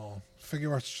too small.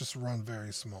 Figure arts just run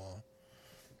very small,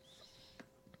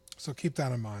 so keep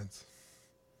that in mind.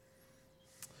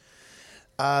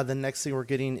 The next thing we're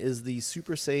getting is the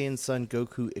Super Saiyan Son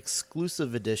Goku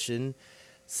exclusive edition,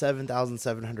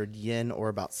 7,700 yen, or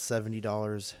about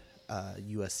 $70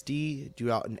 USD,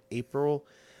 due out in April.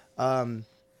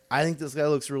 I think this guy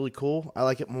looks really cool. I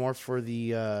like it more for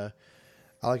the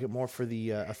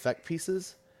effect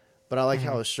pieces, but I like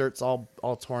how his shirt's all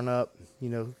torn up, you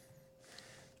know.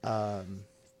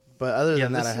 But other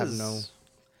than that, I have no.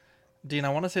 Dean, I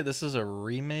want to say this is a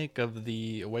remake of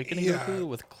the Awakening Yeah. Goku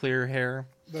with clear hair.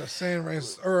 The Saiyan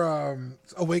race or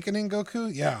Awakening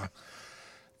Goku, yeah.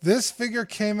 This figure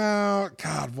came out,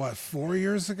 God, what, 4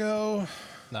 years ago?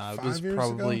 No, it 5 was years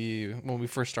probably when we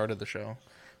first started the show,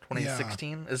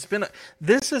 2016. It's been.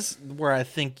 This is where I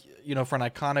think, you know, for an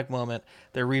iconic moment,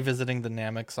 they're revisiting the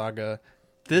Namek saga.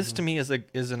 This to me is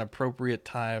an appropriate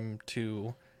time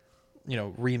to, you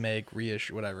know, remake,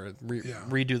 reissue, whatever,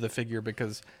 redo the figure,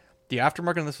 because the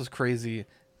aftermarket on this was crazy.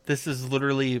 This is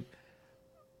literally,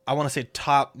 I want to say,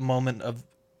 top moment of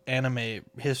anime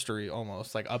history,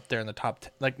 almost like up there in the top,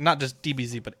 like not just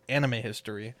DBZ but anime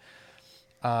history.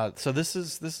 So this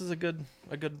is a good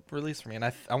release for me, and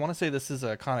I want to say this is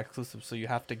a con exclusive, so you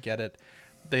have to get it.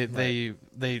 They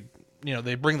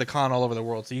they bring the con all over the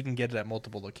world, so you can get it at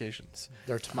multiple locations.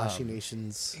 They're Tamashii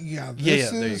Nations. Yeah, Yeah,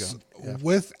 this there you is go.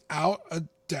 without a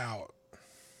doubt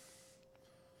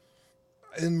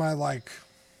in my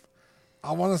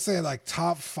I want to say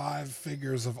top 5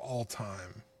 figures of all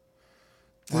time.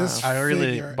 This I really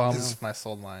figure bummed is my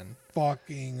soul line.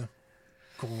 fucking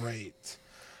great.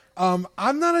 I'm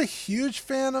not a huge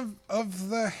fan of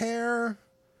the hair.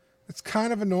 It's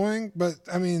kind of annoying, but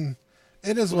I mean,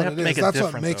 it is They what have it to is. make it That's what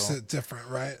different, makes though. it different,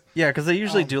 right? Yeah, because they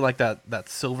usually do like that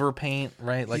silver paint,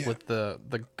 right? Like Yeah. with the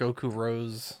Goku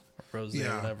Rose or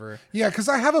Yeah. whatever. Yeah, because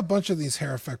I have a bunch of these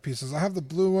hair effect pieces. I have the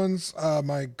blue ones.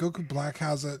 My Goku Black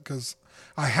has it because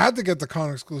I had to get the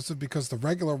con exclusive because the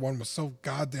regular one was so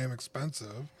goddamn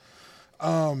expensive.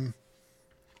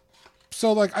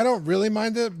 So I don't really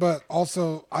mind it, but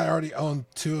also I already own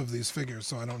 2 of these figures,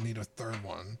 so I don't need a third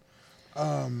one.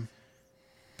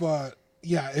 But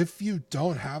yeah, if you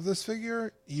don't have this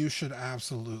figure, you should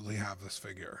absolutely have this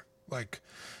figure.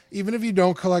 Even if you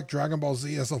don't collect Dragon Ball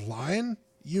Z as a line,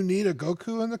 you need a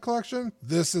Goku in the collection.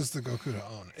 This is the Goku to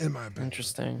own, in my opinion.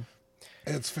 Interesting.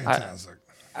 It's fantastic.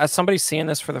 As somebody seeing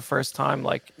this for the first time,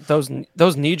 those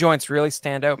knee joints really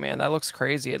stand out, man. That looks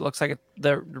crazy. It looks like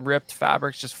the ripped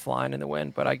fabric's just flying in the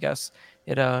wind, but I guess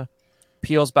it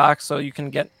peels back so you can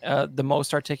get the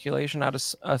most articulation out of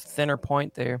a thinner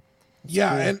point there.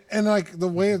 Yeah, cool. and the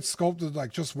way it's sculpted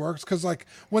just works because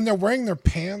when they're wearing their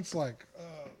pants here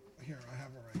I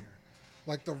have it right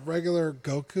here, the regular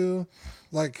Goku,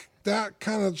 that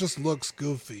kind of just looks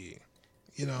goofy.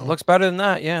 It looks better than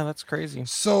that. Yeah, that's crazy.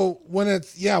 So when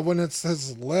it's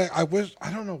his leg, I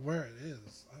don't know where it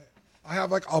is. I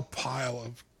have a pile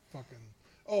of fucking.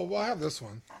 Oh well, I have this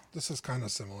one. This is kind of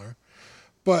similar,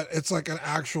 but it's an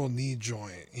actual knee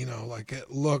joint. It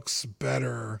looks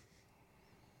better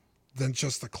than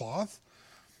just the cloth.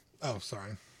 Oh,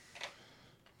 sorry.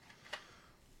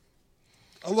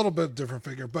 A little bit different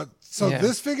figure, but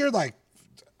this figure, the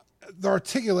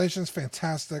articulation's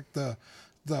fantastic. The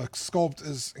sculpt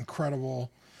is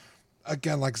incredible.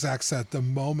 Again, like Zach said, the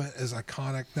moment is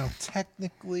iconic. Now,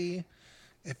 technically,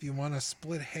 if you want to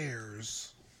split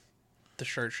hairs, The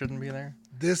shirt shouldn't be there.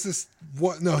 this is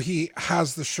what. No, he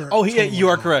has the shirt. Oh, totally you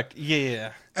are on. correct.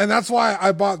 Yeah. And that's why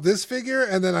I bought this figure,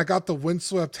 and then I got the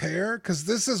windswept hair because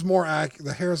this is more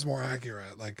the hair is more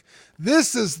accurate.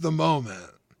 This is the moment.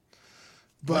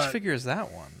 But Which figure is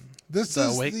that one? this The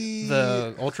is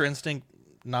the Ultra Instinct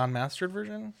non-mastered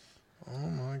version. Oh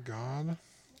my god!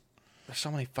 There's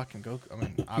so many fucking Goku. I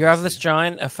mean, You have this obviously.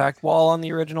 giant effect wall on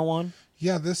the original one.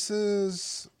 Yeah, this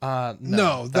is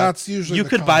No, that's usually you the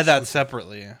could buy that con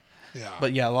separately. yeah.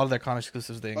 But yeah, a lot of their con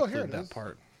exclusives they Oh, here include it that is.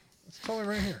 part. It's totally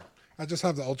right here. I just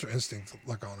have the Ultra Instinct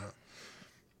look on it.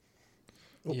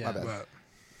 Oh, Yeah. my bad. But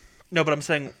No, but I'm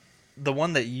saying the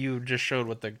one that you just showed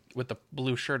with the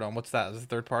blue shirt on. What's that? Is it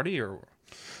third party or?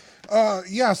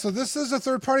 yeah, so this is a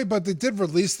third party, but they did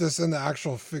release this in the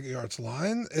actual Figure Arts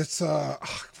line. It's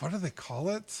what do they call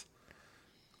it?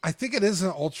 I think it is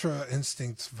an Ultra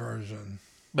Instinct version.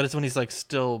 But it's when he's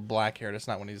still black haired. It's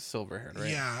not when he's silver haired, right?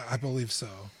 Yeah, I believe so.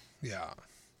 Yeah.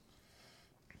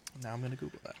 Now I'm gonna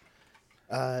Google that.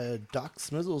 Doc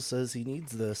Smizzle says he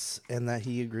needs this and that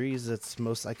he agrees it's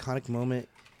most iconic moment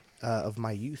of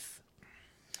my youth.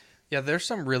 Yeah, there's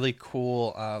some really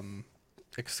cool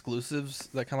exclusives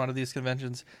that come out of these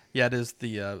conventions. Yeah, it is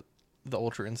the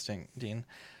Ultra Instinct, Dean.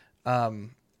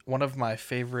 One of my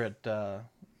favorite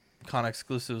con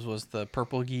exclusives was the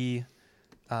Purple Gi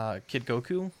Kid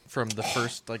Goku from the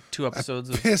first 2 episodes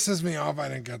of. Pisses me off I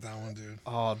didn't get that one, dude.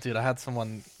 Oh, dude, I had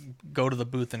someone go to the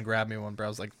booth and grab me one, bro. I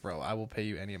was like, bro, I will pay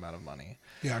you any amount of money.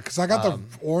 Yeah, because I got the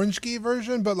orange gi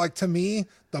version, but to me,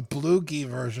 the blue gi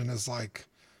version is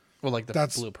Well, the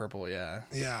That's- blue purple, yeah.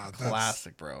 yeah, that's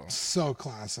Classic, bro. so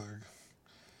classic.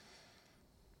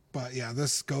 But yeah,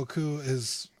 this Goku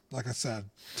is, like I said,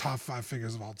 top 5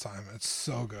 figures of all time. It's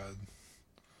so good.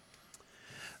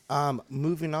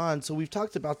 Moving on, so we've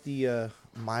talked about the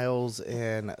Miles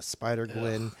and Spider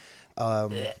Gwen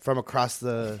from across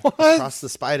the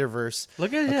Spider Verse.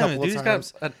 Look at a him. couple of Dude's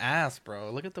times. got an ass, bro.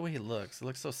 Look at the way he looks. He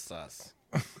looks so sus.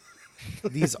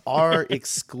 These are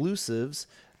exclusives.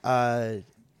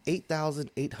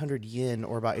 8,800 yen,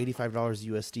 or about $85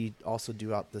 USD, also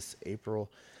due out this April.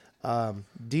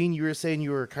 Dean, you were saying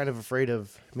you were kind of afraid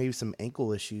of maybe some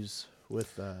ankle issues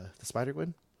with the Spider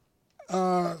Gwen.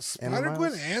 Spider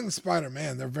Gwen Miles? and Spider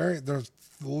Man, their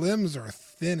limbs are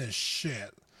thin as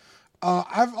shit.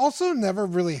 I've also never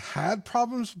really had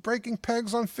problems breaking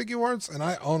pegs on Figure Arts, and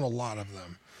I own a lot of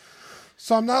them.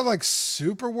 So I'm not like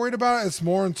super worried about it. It's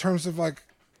more in terms of like,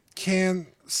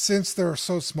 since they're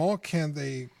so small, can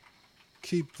they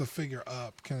keep the figure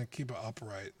up? Can it keep it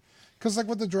upright? Because like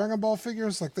with the Dragon Ball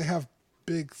figures, like they have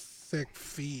big, thick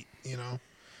feet, you know.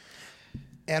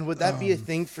 And would that be a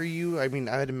thing for you? I mean,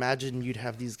 I would imagine you'd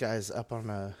have these guys up on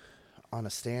a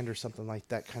stand or something like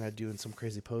that, kind of doing some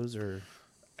crazy pose, or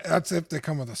That's if they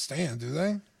come with a stand, do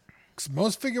they? Because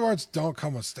most figure arts don't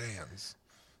come with stands.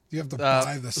 You have to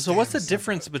buy the stand. So what's the separate.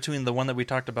 difference between the one that we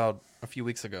talked about a few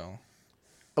weeks ago?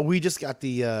 we just got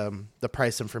the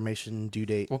price information, due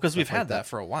date. Well, because we've stuff like had that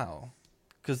for a while.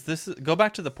 Because go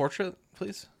back to the portrait,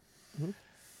 please.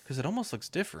 Because it almost looks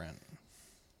different.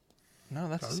 No,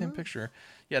 that's the same picture.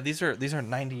 Yeah, these are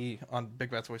 90 on Big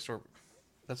Bad Toy Store.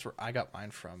 That's where I got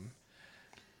mine from.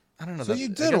 I don't know. So you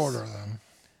did order them.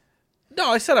 No,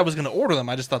 I said I was going to order them.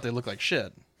 I just thought they looked like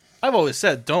shit. I've always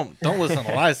said don't listen to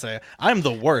what I say. I'm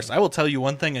the worst. I will tell you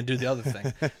one thing and do the other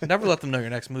thing. Never let them know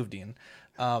your next move, Dean.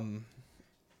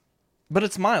 But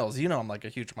it's Miles. You know I'm like a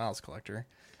huge Miles collector.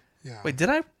 Yeah. Wait, did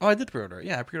I? Oh, I did pre-order it.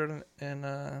 Yeah, I pre-ordered it in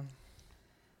I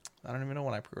don't even know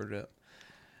when I pre-ordered it.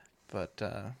 But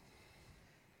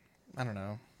I don't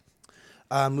know.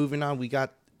 Moving on,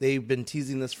 they've been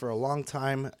teasing this for a long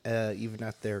time, even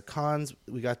at their cons.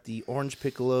 We got the Orange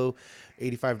Piccolo,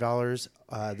 $85.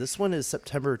 This one is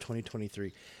September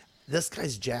 2023. This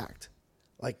guy's jacked.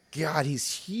 Like, God,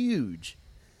 he's huge.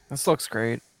 This looks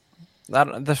great.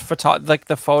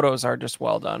 The photos are just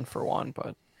well done for one,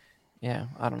 but yeah,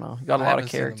 I don't know. Got a I lot of haven't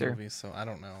seen the character. movie, so I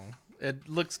don't know. It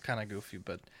looks kind of goofy,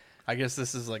 but I guess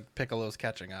this is like Piccolo's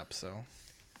catching up. So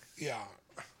Yeah.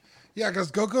 Yeah,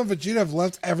 because Goku and Vegeta have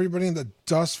left everybody in the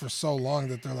dust for so long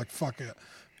that they're like, fuck it.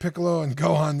 Piccolo and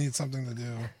Gohan need something to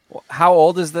do. How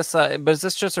old is this? But is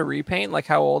this just a repaint? Like,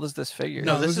 how old is this figure?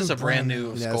 no, No, this this is is a brand brand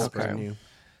new new. Yeah, it's Skull. brand new.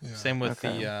 Yeah. Same with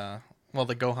Okay.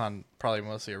 the Gohan, probably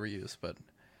mostly a reuse, but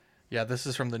yeah, this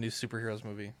is from the new superheroes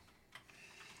movie.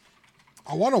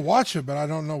 I want to watch it, but I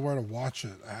don't know where to watch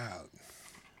it at.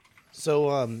 So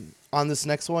on this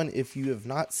next one, if you have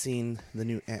not seen the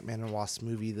new Ant-Man and Wasp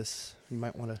movie, you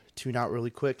might want to tune out really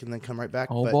quick and then come right back.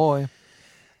 Oh But, boy.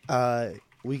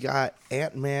 we got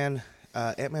Ant-Man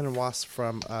and Wasp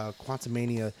from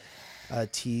Quantumania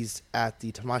teased at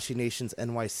the Tamashii Nations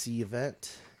NYC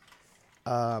event.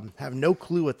 Have no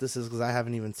clue what this is because I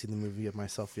haven't even seen the movie of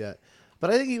myself yet. But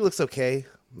I think he looks okay.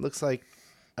 Looks like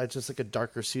just like a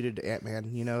darker suited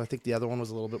Ant-Man. You know, I think the other one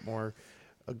was a little bit more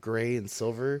gray and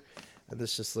silver, and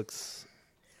this just looks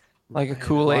Like a a lot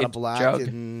Kool-Aid of black jug.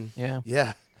 and Yeah.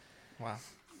 yeah. Wow.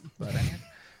 But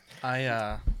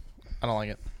I don't like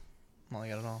it. I don't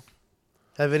like it at all.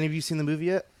 Have any of you seen the movie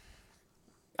yet?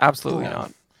 Absolutely Yeah.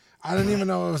 not. I didn't even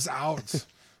know it was out.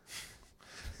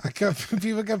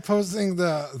 People kept posting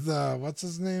the what's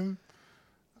his name?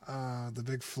 The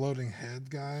big floating head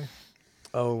guy.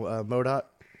 Oh, MODOK.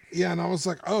 Yeah, and I was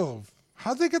like, oh,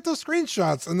 how'd they get those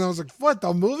screenshots? And I was like, what?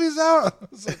 The movie's out? I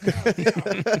was like,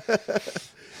 yeah.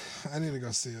 I need to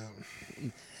go see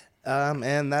it.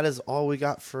 And that is all we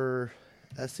got for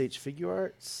SH Figure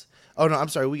Arts. Oh no, I'm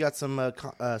sorry. We got some other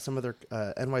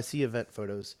NYC event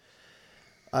photos.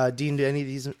 Dean, do any of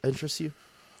these interest you?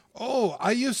 Oh,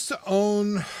 I used to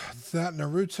own that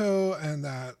Naruto and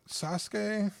that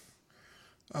Sasuke.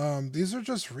 These are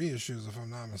just reissues, if I'm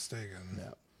not mistaken.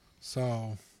 Yeah.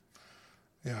 So,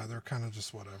 yeah, they're kind of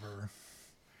just whatever.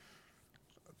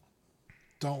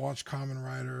 Don't watch Kamen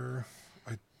Rider.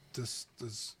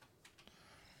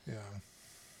 Yeah.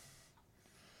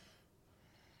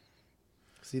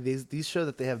 See, these show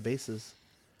that they have bases.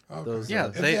 Okay. Those, Yeah,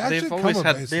 If they actually they've come always with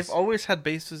had bases. they've always had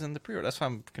bases in the pre-order. That's why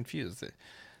I'm confused.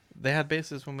 They had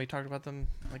bases when we talked about them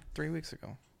like 3 weeks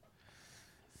ago.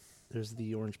 There's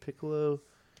the Orange Piccolo.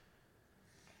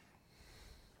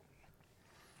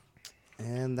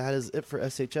 And that is it for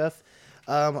SHF.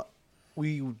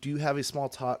 We do have a small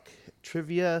talk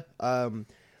trivia.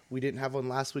 We didn't have one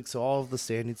last week, so all of the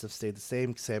standings have stayed the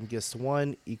same. Sam Gist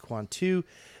 1, Equan 2,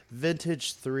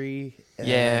 Vintage 3, and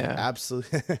Yeah.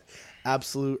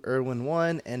 Absolute Irwin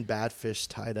 1, and Badfish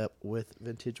tied up with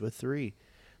Vintage with 3.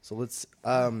 So let's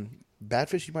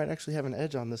Badfish, you might actually have an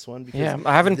edge on this one because Yeah,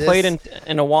 I haven't played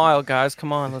in a while, guys.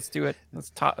 Come on, let's do it. Let's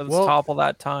topple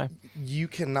that time. You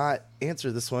cannot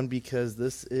answer this one because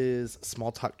this is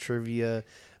Small Talk Trivia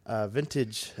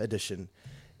Vintage Edition,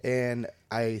 and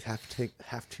I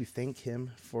have to thank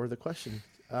him for the question.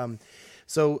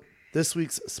 So this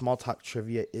week's Small Talk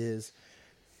Trivia is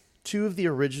 2 of the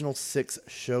original 6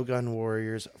 Shogun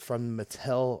warriors from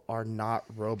Mattel are not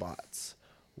robots.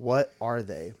 What are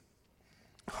they?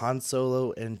 Han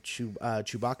Solo and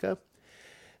Chewbacca.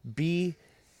 B.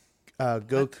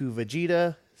 Goku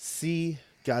Vegeta. C,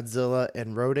 Godzilla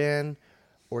and Rodan,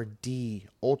 or D,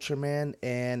 Ultraman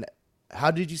and how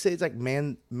did you say it's like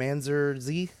Manzer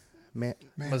Z?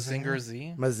 Mazinger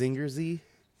Z, Mazinger Z?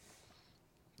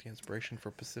 the inspiration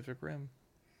for Pacific Rim.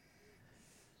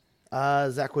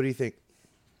 Zach, what do you think?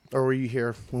 Or were you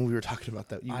here when we were talking about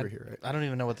that? You were here, right? I don't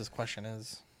even know what this question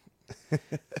is.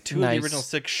 Two of Nice. the original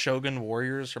 6 Shogun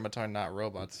warriors from Atari, not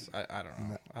robots. I don't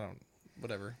know. I don't.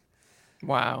 Whatever.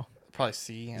 Wow. Probably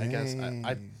C. I guess. I.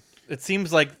 Dang. It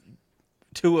seems like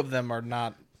 2 of them are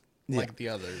not Yeah. like the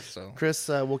others. So Chris,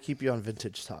 we'll keep you on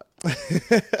vintage talk.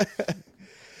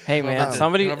 Hey man,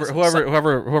 somebody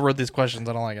whoever wrote these questions,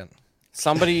 I don't like it.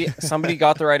 somebody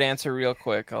got the right answer real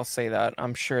quick. I'll say that.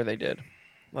 I'm sure they did.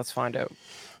 Let's find out.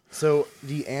 So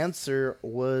the answer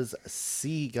was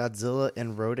C, Godzilla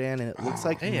and Rodan, and it looks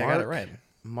like Hey, I got it right.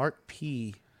 Mark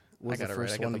P was I the got it right. I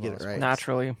first got one the to get it bonus right. point.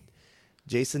 Naturally.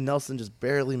 Jason Nelson just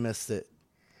barely missed it.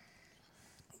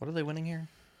 What are they winning here?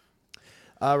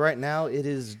 Right now, it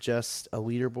is just a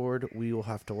leaderboard. We will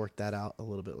have to work that out a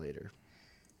little bit later.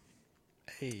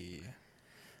 Hey.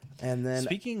 And then,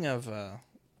 Speaking of Go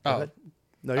ahead.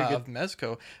 No, you're of good.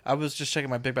 Mezco, I was just checking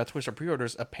my Big Bad Toy Store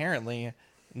pre-orders. Apparently,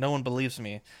 no one believes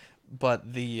me, but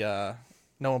no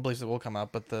one believes it will come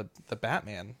out. But the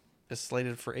Batman is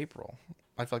slated for April.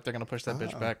 I feel like they're gonna push that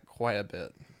bitch back quite a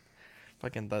bit.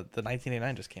 Fucking the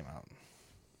 1989 just came out.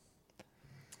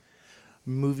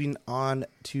 Moving on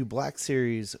to Black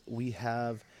Series, we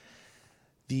have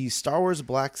the Star Wars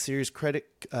Black Series credit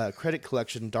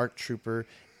collection Dark Trooper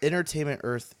Entertainment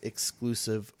Earth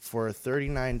exclusive for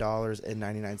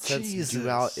 $39.99 Jesus. due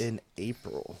out in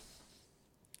April.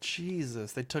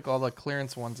 Jesus, they took all the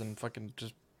clearance ones and fucking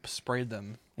just sprayed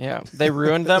them. Yeah, they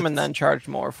ruined them and then charged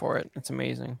more for it. It's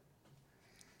amazing.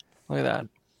 Look at that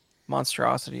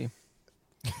monstrosity.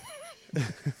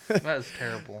 That is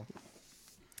terrible.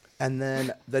 And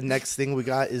then the next thing we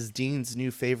got is Dean's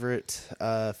new favorite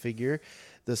figure,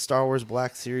 the Star Wars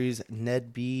Black Series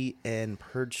Ned B and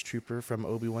Purge Trooper from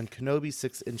Obi-Wan Kenobi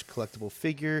 6-inch collectible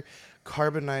figure,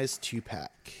 carbonized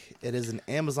 2-pack. It is an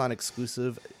Amazon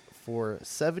exclusive for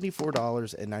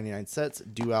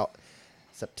 $74.99, due out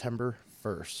September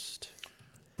 1st.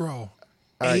 Bro, All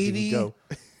right, Dean, 80 go.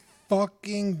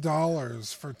 fucking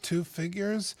dollars for 2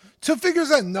 figures. 2 figures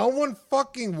that no one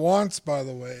fucking wants, by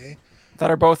the way. That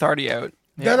are both already out.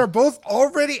 That are both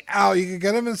already out. You can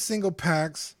get them in single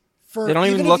packs. For They don't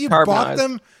even if look you bought carbonized.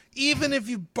 them, even if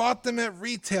you bought them at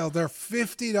retail, they're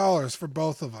 $50 for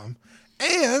both of them,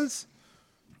 and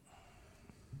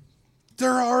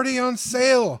they're already on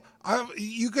sale.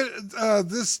 You could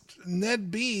this Ned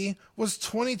B was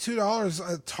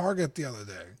 $22 at Target the other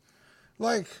day.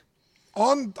 Like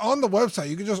on the website,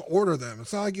 you could just order them.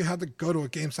 It's not like you had to go to a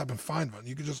GameStop and find one.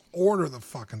 You could just order the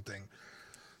fucking thing.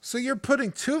 So you're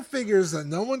putting 2 figures that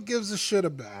no one gives a shit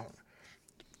about,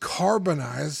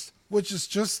 carbonized, which is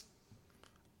just,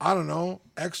 I don't know,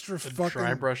 extra Dry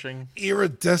fucking brushing.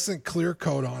 iridescent clear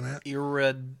coat on it.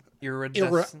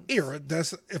 Iridescent.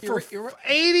 Iridescent. For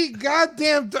 80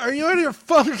 goddamn, are you out of your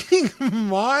fucking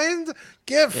mind?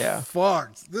 Get Yeah.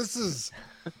 fucked. This is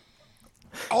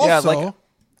also, Yeah, like-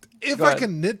 if Go I ahead.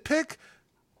 can nitpick,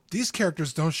 these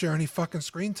characters don't share any fucking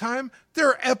screen time.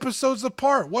 They're episodes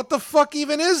apart. What the fuck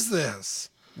even is this?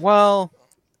 Well,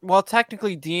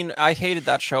 technically, Dean, I hated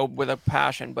that show with a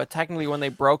passion, but technically, when they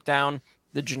broke down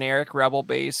the generic Rebel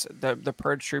base, the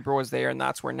Purge Trooper was there, and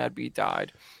that's where Ned B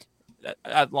died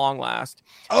at long last.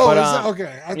 Oh, But, is that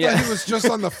okay? I yeah. thought he was just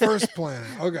on the first planet.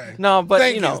 Okay. No, but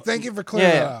Thank you know, thank you for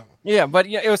clearing that up. Yeah, but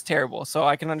yeah, it was terrible. So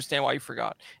I can understand why you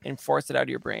forgot and forced it out of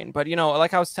your brain. But you know,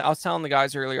 like I was telling the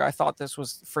guys earlier, I thought this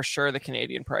was for sure the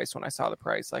Canadian price when I saw the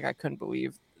price. Like I couldn't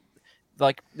believe,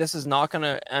 like this is not going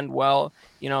to end well.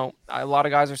 You know, a lot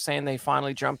of guys are saying they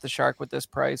finally jumped the shark with this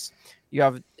price. You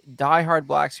have diehard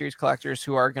Black Series collectors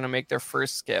who are going to make their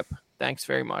first skip. Thanks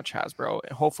very much,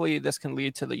 Hasbro. Hopefully, this can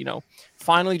lead to the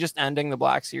finally just ending the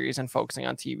Black Series and focusing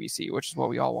on TVC, which is what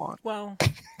we all want. Well,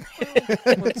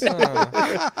 let's And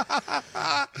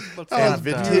not,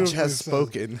 vintage beautifully has said.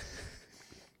 spoken.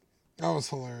 That was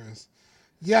hilarious.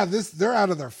 Yeah, they're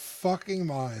out of their fucking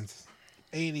minds.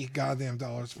 $80 goddamn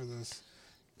dollars for this.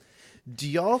 Do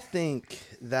y'all think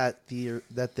that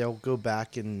that they'll go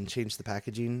back and change the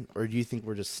packaging, or do you think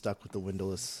we're just stuck with the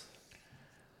windowless?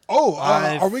 Oh,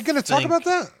 I are we going to talk think- about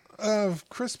that?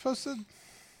 Chris posted.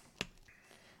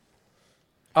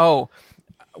 Oh,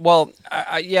 well,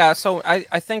 yeah. So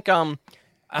I think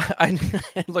I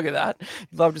look at that.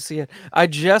 Love to see it. I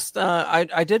just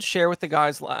I did share with the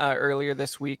guys earlier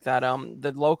this week that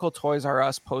the local Toys R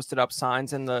Us posted up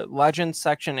signs in the Legends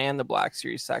section and the Black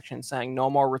Series section saying no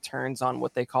more returns on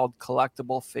what they called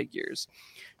collectible figures.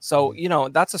 So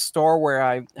that's a store where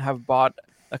I have bought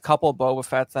a couple Boba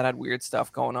Fett's that had weird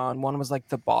stuff going on. One was like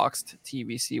the boxed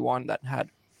TVC one that had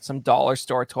some dollar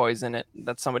store toys in it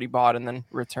that somebody bought and then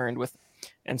returned with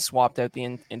and swapped out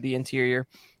the interior.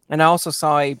 And I also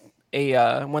saw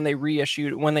a when they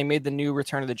made the new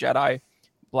Return of the Jedi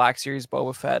Black Series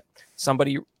Boba Fett,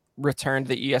 somebody returned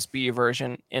the ESB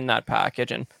version in that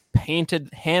package and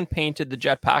hand painted the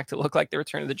jetpack to look like the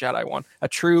Return of the Jedi one. A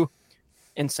true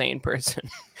insane person.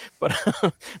 but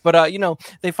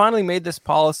they finally made this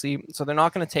policy, so they're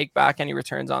not going to take back any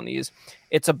returns on these.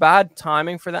 It's bad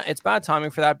timing for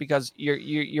that because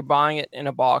you're buying it in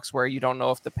a box where you don't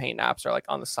know if the paint apps are like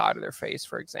on the side of their face,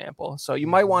 for example. So you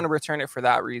might want to return it for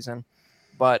that reason.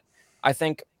 But I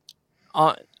think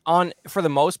on for the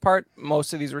most part,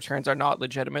 most of these returns are not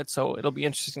legitimate, so it'll be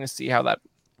interesting to see how that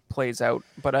plays out.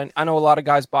 But I know a lot of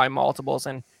guys buy multiples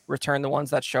and return the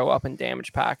ones that show up in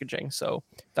damaged packaging, so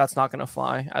that's not going to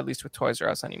fly, at least with Toys R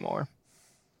Us anymore.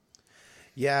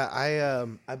 Yeah,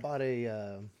 I bought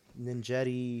a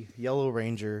Ninjetti Yellow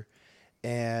Ranger,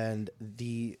 and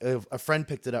a friend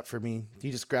picked it up for me.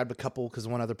 He just grabbed a couple because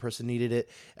one other person needed it,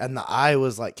 and the eye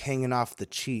was like hanging off the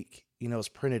cheek. It was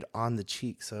printed on the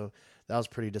cheek, so that was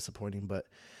pretty disappointing. But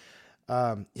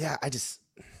yeah,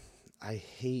 I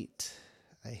hate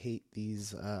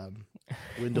these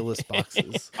windowless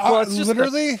boxes.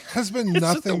 Literally has been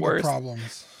nothing but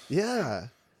problems. Yeah.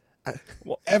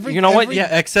 What?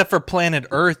 Yeah, except for Planet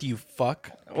Earth, you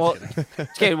fuck. Well,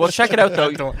 okay. Well, check it out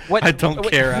though. I don't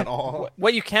care at all.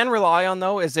 What you can rely on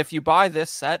though is if you buy this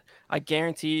set, I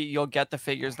guarantee you'll get the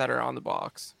figures that are on the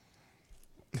box.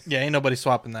 Yeah, ain't nobody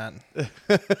swapping that.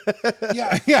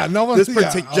 yeah. No one's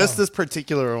just this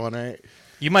particular one, right?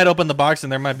 You might open the box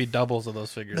and there might be doubles of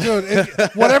those figures. Dude,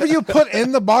 whatever you put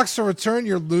in the box to return,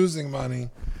 you're losing money.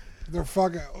 They're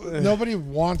fucking. Nobody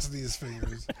wants these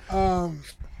figures.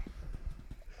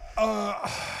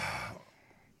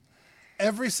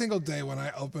 Every single day when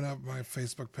I open up my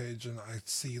Facebook page and I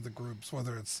see the groups,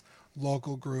 whether it's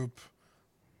local group,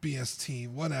 BST,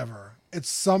 whatever, it's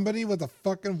somebody with a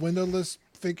fucking windowless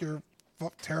figure,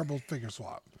 terrible figure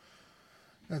swap.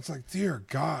 And it's like, dear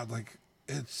God, like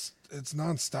it's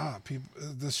nonstop. People,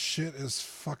 this shit is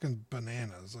fucking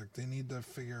bananas. Like they need to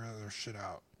figure their shit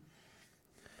out.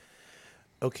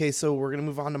 Okay, so we're gonna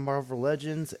move on to Marvel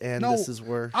Legends, and this is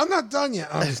where I'm not done yet.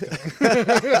 I'm just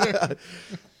kidding.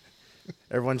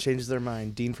 Everyone changes their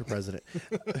mind. Dean for president.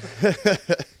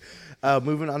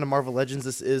 Moving on to Marvel Legends,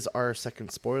 this is our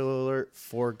second spoiler alert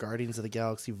for Guardians of the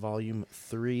Galaxy Volume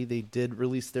 3. They did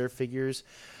release their figures.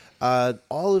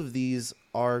 All of these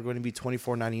are going to be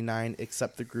 $24.99,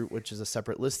 except the Groot, which is a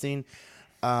separate listing,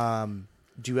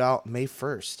 due out May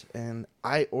 1st. And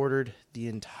I ordered the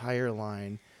entire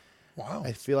line. Wow.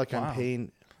 I feel like I'm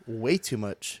paying way too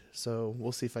much, so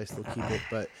we'll see if I still keep it.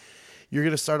 But you're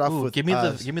going to start off with... Give me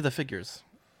the figures.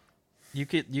 You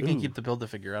can keep the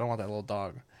Build-A-Figure. I don't want that little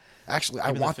dog. Actually,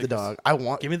 I want the dog.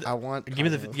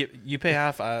 You pay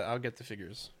half. I'll get the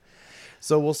figures.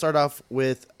 So we'll start off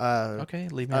with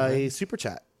leave me a super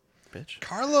chat. Bitch.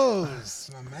 Carlos,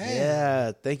 my man.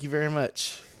 Yeah, thank you very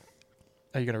much.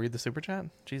 Are you gonna read the super chat?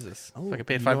 Jesus. Oh, if I could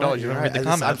pay $5, you're gonna read the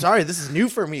comment. I'm sorry, this is new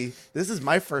for me. This is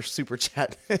my first super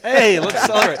chat. Hey, let's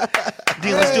celebrate.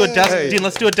 Dean,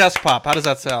 let's do a desk pop. How does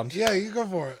that sound? Yeah, you go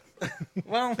for it.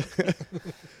 Well,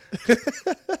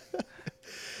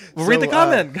 read the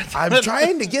comment. I'm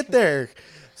trying to get there.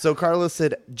 So Carlos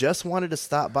said, just wanted to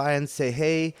stop by and say,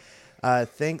 hey,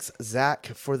 thanks, Zach,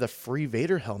 for the free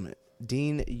Vader helmet.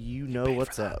 Dean, you know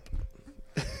what's up.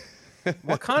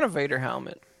 What kind of Vader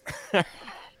helmet?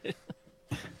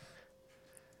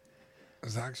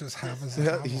 Zach just happens to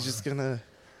have He's one. just gonna...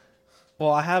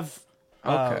 Well, I have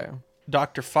Okay.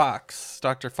 Dr.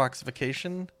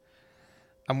 Foxification.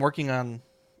 I'm working on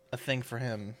a thing for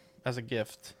him as a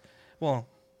gift. Well,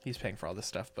 he's paying for all this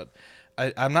stuff, but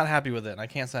I'm not happy with it, and I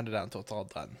can't send it out until it's all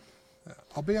done.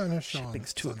 I'll be on his show.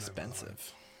 Shipping's too Sunday,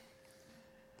 expensive.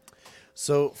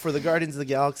 So for the Guardians of the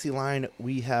Galaxy line,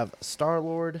 we have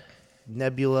Star-Lord,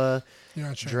 Nebula, You're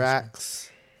not sharing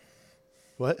Drax.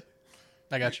 What?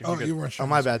 I got you. Oh, You're good. you weren't sure. Oh,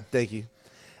 my bad. Thank you.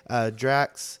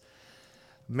 Drax,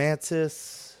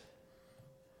 Mantis,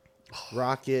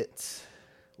 Rocket.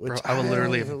 Which Bro, I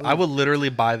will literally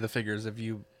buy the figures if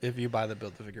you buy the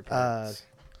Build-A-Figure packs. I want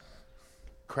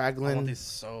Kraglin. these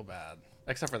so bad,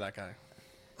 except for that guy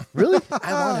Really?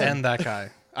 I want him. and that guy.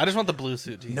 I just want the blue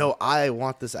suit. Team. No, I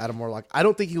want this Adam Warlock. I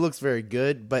don't think he looks very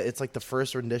good, but it's like the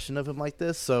first rendition of him like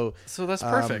this. So that's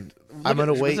perfect. I'm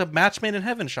gonna wait. It's a match made in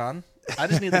heaven, Sean. I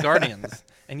just need the Guardians,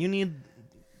 and you need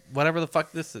whatever the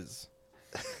fuck this is,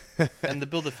 and the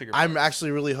Build-A-Figure. I'm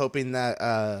actually really hoping that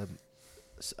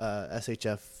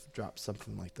SHF drops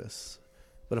something like this,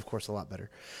 but of course a lot better.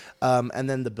 And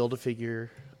then the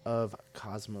Build-A-Figure of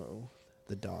Cosmo,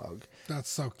 the dog. That's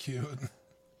so cute.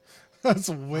 That's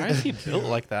Why is he built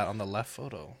like that on the left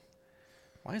photo?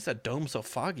 Why is that dome so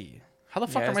foggy? How the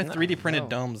fuck are my isn't it? 3D printed No.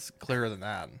 domes clearer than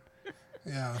that?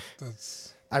 Yeah,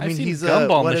 that's. I I've mean, seen he's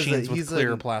gumball what is machines it? with He's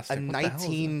clear a, plastic. A What the hell is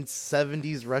that?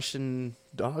 1970s Russian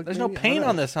dog. There's no maybe? I paint don't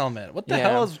on know. this helmet. What the Yeah.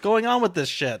 hell is going on with this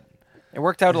shit? It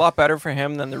worked out a lot better for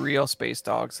him than the real space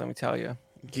dogs. Let me tell you.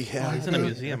 Yeah, He's in a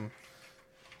museum.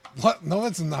 What? No,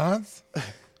 it's not.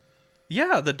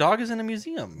 Yeah, the dog is in a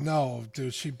museum. No,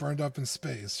 dude, she burned up in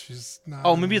space. She's not.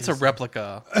 Oh, maybe it's a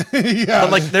replica. Yeah,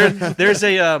 But like there's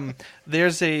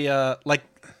a like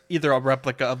either a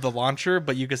replica of the launcher,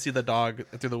 but you can see the dog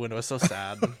through the window. It's so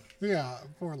sad. yeah,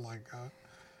 poor Leica.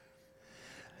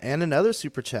 And another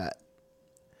super chat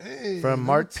Hey, from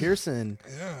Mark Pearson.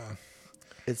 Yeah.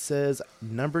 It says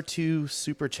number 2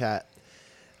 super chat.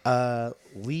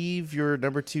 Leave your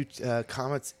number 2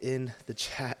 comments in the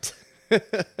chat.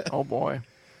 Oh boy.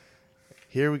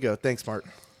 Here we go. Thanks, Mark.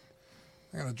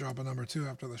 I gotta drop a number 2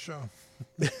 after the show.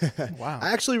 Wow.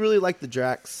 I actually really like the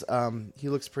Drax. He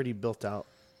looks pretty built out.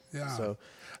 Yeah. So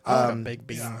Like a big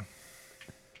beam. Yeah.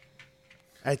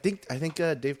 I think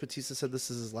Dave Bautista said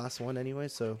this is his last one anyway.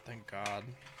 So Thank God.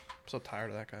 I'm so tired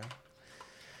of that guy.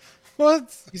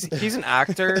 What? He's an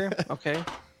actor. Okay.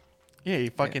 Yeah, he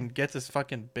fucking gets his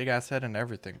fucking big ass head and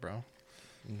everything, bro.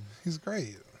 He's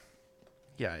great.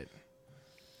 Yeah.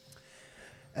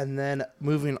 and then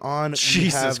moving on,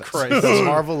 Jesus we have Christ. the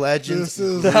Marvel Legends. This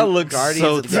is- That looks Guardians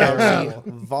so of the Galaxy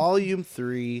terrible. Volume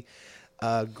 3,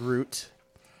 Groot,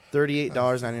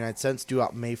 $38.99, due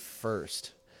out May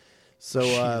 1st. So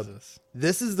Jesus.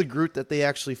 this is the Groot that they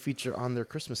actually feature on their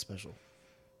Christmas special.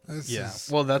 This Yeah. is-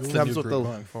 Well, that's the Comes new with group the-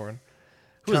 going forward.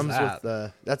 Who is Comes that?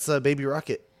 with that's Baby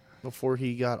Rocket before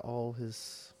he got all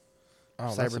his. Oh,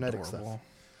 that's cybernetic adorable.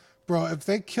 bro, if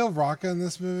they kill Rocket in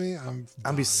this movie, I'm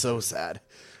I'd be done. so sad.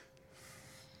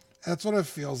 That's what it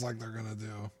feels like they're gonna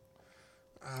do.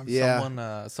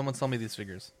 Yeah, Someone sell me these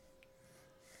figures.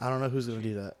 I don't know who's gonna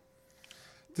do that.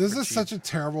 This For is cheap. such a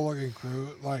terrible looking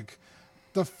Groot. Like,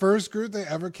 the first Groot they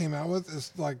ever came out with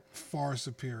is like far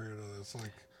superior to this.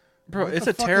 Like, Bro, what it's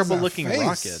the a fuck is terrible that looking face?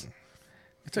 rocket.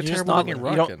 It's a You're just terrible not- looking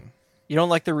you don't- rocket. You don't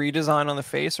like the redesign on the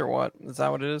face or what? Is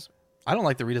that what it is? I don't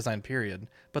like the redesign period,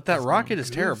 but that rocket is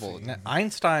terrible.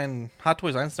 goofy. Hot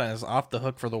Toys Einstein is off the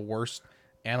hook for the worst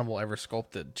animal ever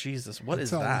sculpted. Jesus, what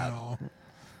is until that? now.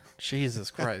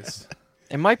 Jesus Christ.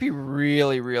 It might be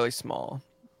really, really small.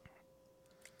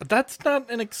 That's not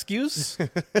an excuse.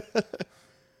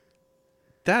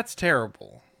 That's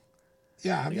terrible.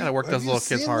 Yeah, You gotta work have those you little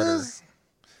kids seen harder. this?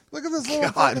 Look at this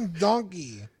little God. fucking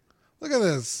donkey. Look at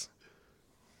this.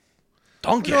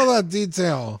 Donkey. Look at all that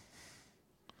detail.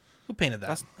 Who painted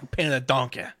that? Who painted that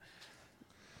donkey?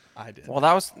 I did. Well,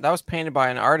 that was painted by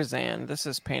an artisan. This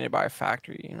is painted by a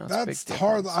factory. You know, it's a big That's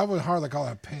hard. difference. I would hardly call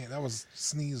that paint. That was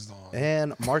sneezed on.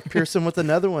 And Mark Pearson with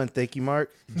another one. Thank you,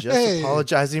 Mark. Just Hey.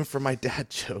 apologizing for my dad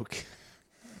joke.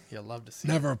 You'll love to see.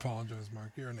 Never apologize,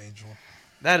 Mark. You're an angel.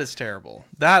 That is terrible.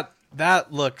 That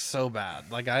looks so bad.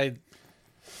 Like I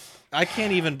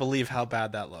can't even believe how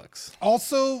bad that looks.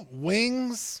 Also,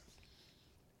 wings.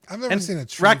 I've never And seen a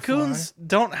tree raccoons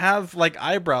don't have like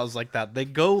eyebrows like that. They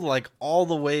go like all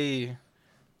the way.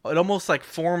 It almost like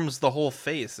forms the whole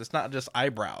face. It's not just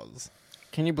eyebrows.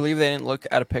 Can you believe they didn't look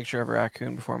at a picture of a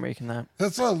raccoon before making that?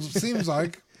 That's what it seems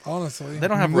like, honestly. They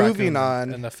don't have Moving raccoons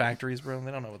on. in the factories, bro.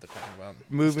 They don't know what they're talking about.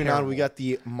 Moving on, we terrible. got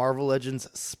the Marvel Legends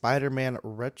Spider-Man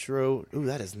Retro. Ooh,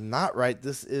 that is not right.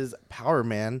 This is Power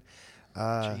Man.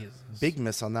 Jesus. Big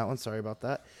miss on that one. Sorry about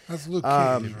that. That's Luke Cage,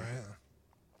 right?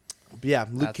 But yeah,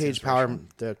 Luke That's Cage Power, inspirational.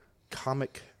 the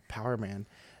comic Power Man.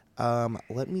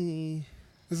 Let me,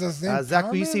 Is that his name? Zach,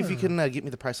 Power will you see Man, if you or- can get me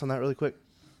the price on that really quick?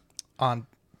 On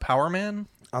Power Man.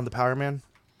 On the Power Man?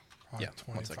 Yeah,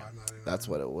 one second. $25.99. That's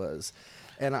what it was.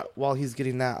 And while he's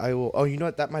getting that, I will. Oh, you know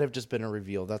what? That might have just been a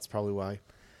reveal. That's probably why.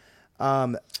 Yeah, I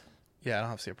don't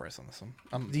have to see a price on this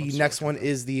one. The next one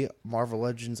is the Marvel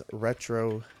Legends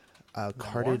Retro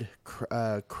carded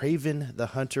Craven the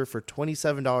Hunter for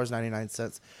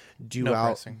 $27.99, due No out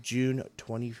pricing. June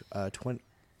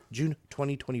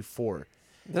 2024.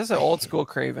 This is an old school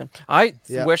Craven. I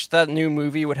Yeah. wish that new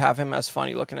movie would have him as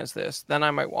funny looking as this. Then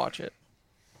I might watch it.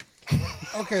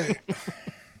 Okay.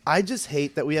 I just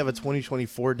hate that we have a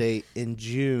 2024 date in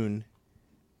June.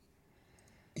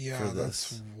 Yeah, for that's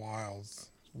this. wild.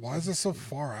 Why is it so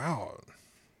far out?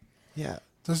 Yeah.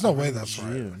 There's no way that's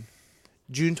right.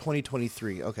 June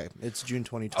 2023. Okay, it's June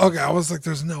 2023. Okay, I was like,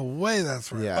 there's no way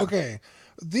that's right. Yeah. Okay,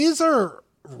 these are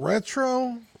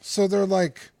retro, so they're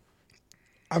like,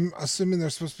 I'm assuming they're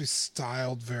supposed to be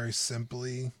styled very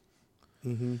simply.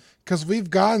 Because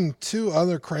we've gotten 2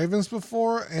 other Cravens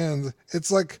before, and it's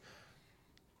like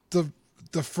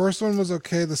the first one was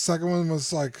okay, the second one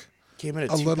was like Came in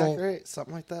a a two little- pack, right?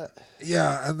 Something like that.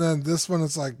 yeah, and then this one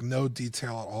is like no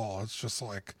detail at all. It's just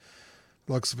like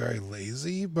looks very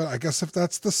lazy. But I guess if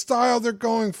that's the style they're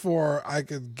going for, I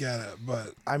could get it.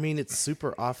 But I mean, it's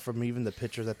super off from even the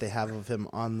picture that they have of him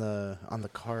on the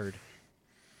card.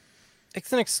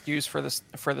 It's an excuse for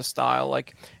the style.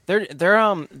 Like they're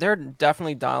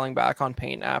definitely dialing back on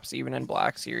paint apps even in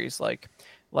Black Series. Like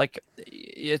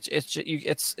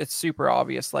it's super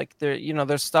obvious. Like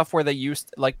there's stuff where they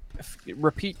used like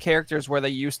repeat characters where they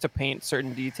used to paint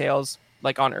certain details.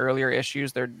 Like on earlier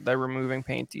issues, they're removing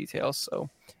paint details. So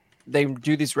they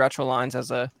do these retro lines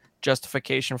as a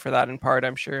justification for that in part,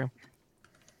 I'm sure.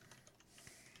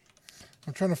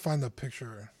 I'm trying to find the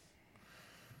picture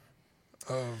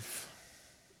of.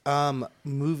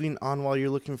 Moving on, while you're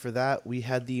looking for that, we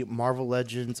had the Marvel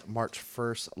Legends March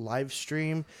 1st live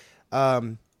stream.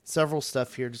 Several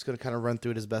stuff here. Just going to kind of run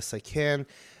through it as best I can.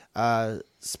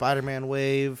 Spider-Man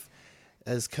Wave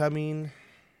is coming.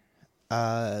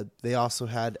 They also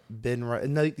had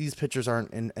and these pictures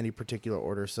aren't in any particular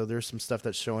order, so there's some stuff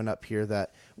that's showing up here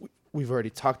that we've already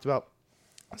talked about.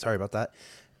 Sorry about that.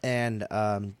 And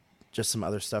just some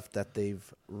other stuff that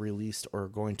they've released or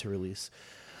going to release.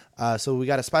 So we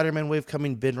got a Spider-Man Wave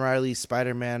coming. Ben Reilly,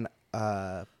 Spider-Man,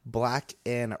 black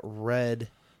and red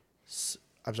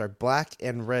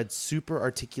super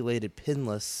articulated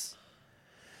pinless.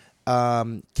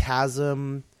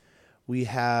 Chasm. We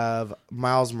have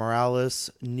Miles Morales,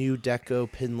 new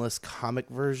Deco pinless comic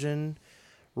version.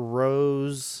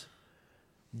 Rose,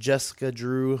 Jessica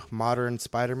Drew, modern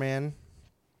Spider-Man.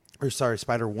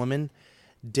 Spider-Woman.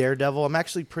 Daredevil. I'm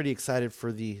actually pretty excited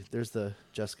for there's the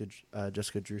Jessica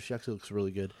Drew. She actually looks really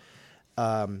good.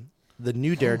 The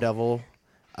new Daredevil,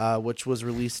 which was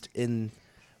released in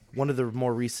one of the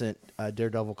more recent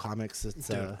Daredevil comics. It's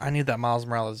Dude, I need that Miles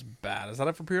Morales bad. Is that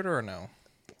up for pre-order or no?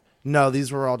 no,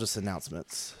 these were all just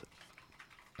announcements.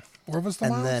 Where was the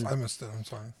And Miles? then- I missed it. I'm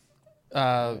sorry.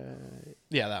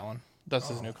 Yeah, that one. That's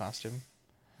his new costume.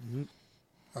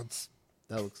 That's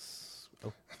That looks.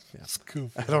 Oh, yeah.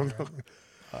 goofy. I don't know.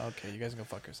 Okay, you guys can go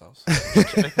fuck yourselves.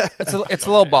 It's a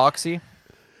little boxy.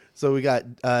 So we got,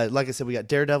 like I said, we got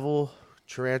Daredevil,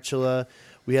 Tarantula.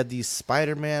 We had the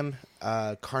Spider-Man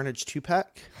Carnage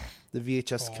 2-pack, the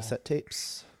VHS cassette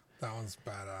tapes. That one's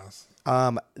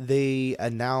badass. They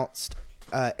announced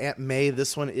Aunt May.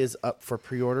 This one is up for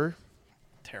pre-order.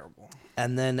 Terrible.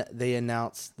 And then they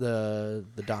announced the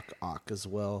Doc Ock as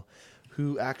well,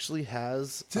 who actually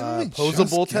has Didn't we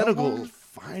posable just get tentacles. one?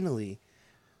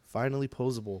 Finally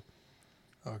posable.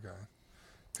 Okay.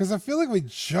 Because I feel like we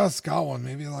just got one,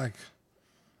 maybe like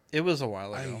It was a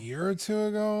while a ago. year or 2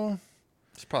 ago.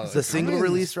 It's probably It's the single many-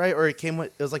 release, right? Or it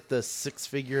was like the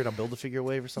 6-figure and a Build-A-Figure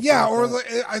wave or something. Yeah, like or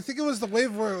that. I think it was the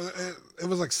wave where it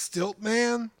was like Stilt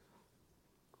Man.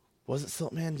 Was it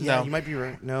Siltman? Yeah, No. you might be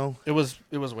right. No. It was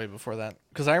way before that.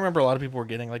 Because I remember a lot of people were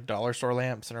getting like dollar store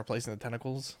lamps and replacing the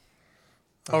tentacles.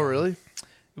 Oh, really?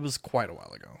 It was quite a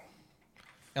while ago.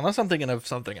 Unless I'm thinking of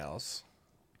something else.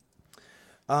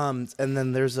 And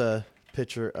then there's a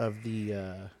picture of the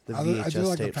VHS I do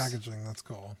like tapes. the packaging. That's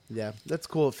cool. Yeah, that's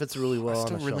cool. It fits really well I on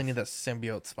still a really shelf. need that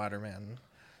symbiote Spider-Man.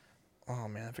 Oh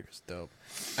man, that figure's dope.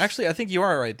 Actually, I think you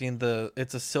are right, Dean.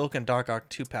 It's a Silk and Doc Ock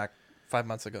 2-pack 5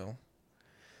 months ago.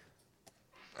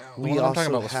 The We one I'm talking also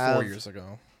about was have 4 years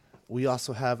ago. We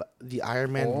also have the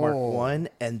Iron Man Mark Oh. 1,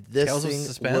 and this Tales of thing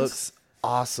Suspense? looks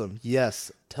awesome.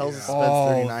 Yes, Tales of Yeah. Suspense Oh,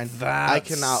 39. I that's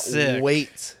cannot sick.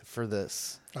 wait for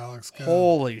this. That looks good.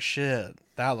 Holy shit,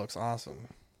 that looks awesome.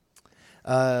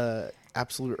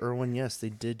 Absolute Irwin, yes, they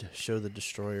did show the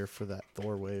Destroyer for that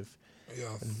Thor wave.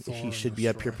 Yeah, He Thor should be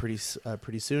up here Destroyer.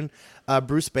 pretty soon.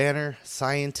 Bruce Banner,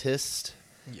 Scientist,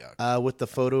 Yuck. with the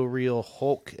photoreal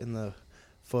Hulk and the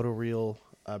photoreal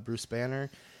Bruce Banner.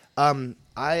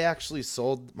 I actually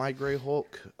sold my Gray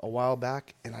Hulk a while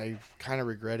back, and I kind of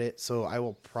regret it. So I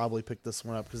will probably pick this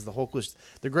one up because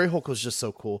the Gray Hulk was just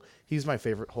so cool. He's my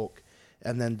favorite Hulk,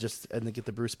 and then get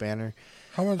the Bruce Banner.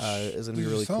 How much is gonna did be you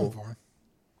really sell cool. them for?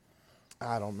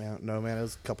 I don't know, man. It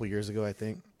was a couple years ago, I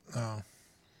think. Oh.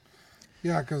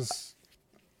 Yeah, because,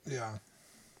 yeah.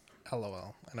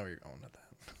 LOL. I know where you're going with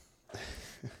that.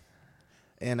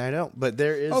 and I don't. But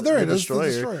there is Oh, there the it is. Destroyer.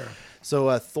 The Destroyer.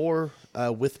 So Thor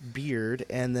with beard,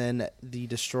 and then the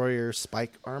Destroyer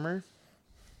spike armor.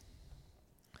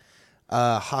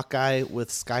 Hawkeye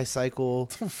with Sky Cycle.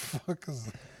 The fuck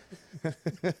is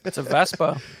It's a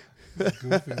Vespa. that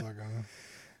goofy looking?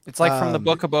 It's like from the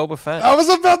Book of Boba Fett. I was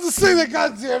about to say that,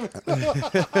 goddamn.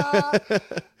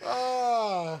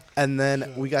 Ah. And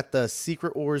then we got the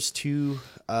Secret Wars 2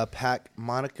 pack,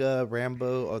 Monica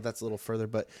Rambeau. Oh, that's a little further,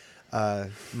 but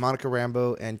Monica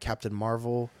Rambeau and Captain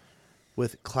Marvel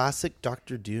with classic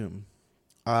Doctor Doom.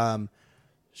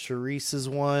 Charisse's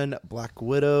one, Black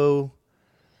Widow,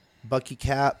 Bucky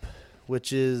Cap,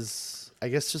 which is, I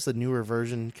guess, just a newer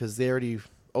version because they already...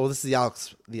 Oh, this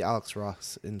is the Alex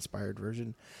Ross inspired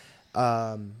version.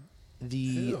 The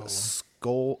Ew.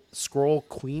 Skrull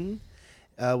Queen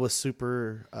was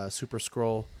Super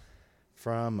Skrull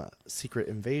from Secret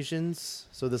Invasions.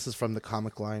 So this is from the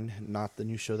comic line, not the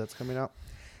new show that's coming out.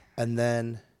 And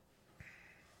then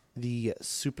the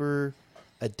Super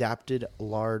Adapted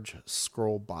Large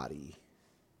Skrull Body.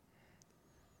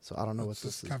 So I don't know It's what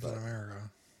just this is. Captain but- America.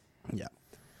 Yeah.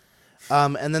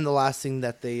 And then the last thing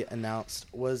that they announced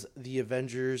was the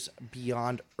Avengers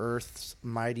Beyond Earth's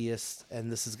Mightiest,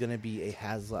 and this is going to be a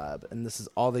HasLab. And this is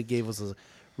all they gave was a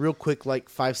real quick, like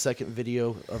 5-second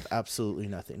video of absolutely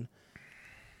nothing.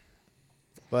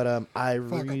 But I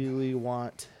really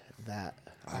want that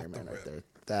Iron Man right there.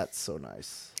 That's so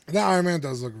nice. That Iron Man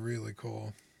does look really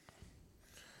cool.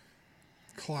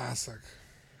 Classic.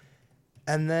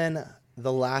 And then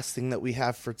the last thing that we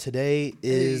have for today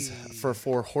is for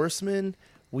Four Horsemen.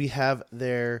 We have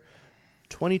their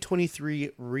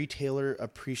 2023 Retailer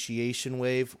Appreciation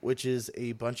Wave, which is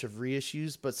a bunch of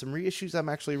reissues, but some reissues I'm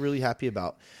actually really happy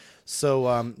about.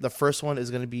 So the first one is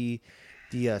going to be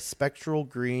the Spectral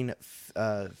Green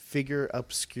Figure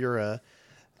Obscura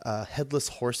Headless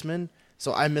Horseman.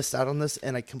 So I missed out on this,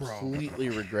 and I completely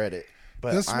regret it.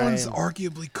 But This one's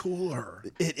arguably cooler.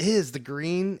 It is the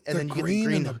green, and then you get the green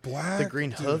green, and the black, the green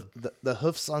dude. hoof, the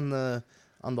hoofs on the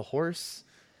horse,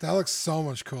 That looks so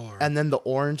much cooler. and then the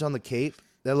orange on the cape.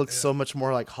 That looks so much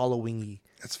more like Halloween-y.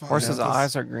 It's fine. Horse's This-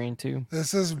 eyes are green too.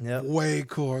 This is Yep. way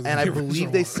cooler. Than And I the believe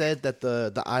original they one. said that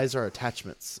the eyes are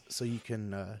attachments, so you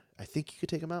can. I think you could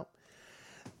take them out.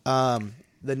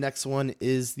 The next one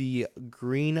is the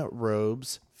Green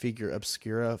Robes Figure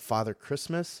Obscura Father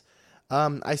Christmas.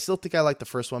 I still think I like the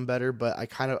first one better, but I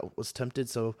kind of was tempted,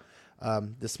 so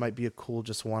this might be a cool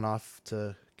just one-off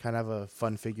to kind of have a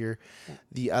fun figure.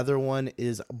 The other one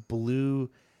is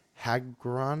Blue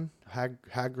Hagron,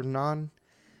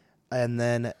 and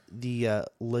then the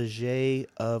Leger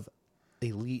of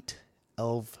Elite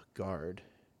Elf Guard.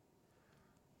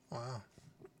 Wow.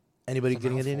 Anybody That's a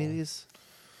getting any of mouthful. these?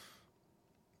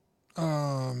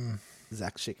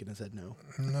 Zach's shaking his head no.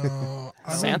 No.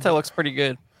 I don't- Santa looks pretty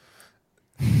good.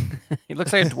 He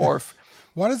looks like a dwarf.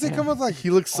 Why does he come with like He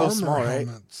looks so armor small, right?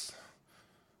 helmets?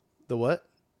 The what?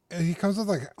 And he comes with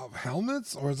like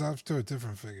helmets, or is that to a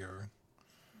different figure?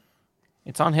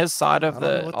 It's on his side I of don't know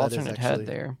the what that is, alternate actually. head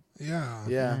there. Yeah.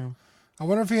 Yeah. I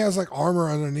wonder if he has like armor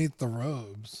underneath the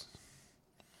robes.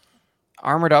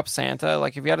 Armored up Santa.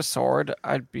 Like if you had a sword,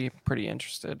 I'd be pretty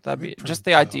interested. That'd be Pretty just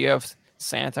the dope. idea of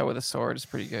Santa with a sword is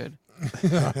pretty good.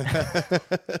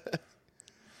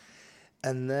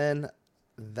 And then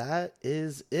that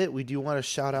is it. We do want to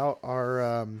shout out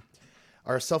our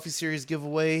selfie series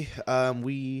giveaway.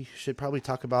 We should probably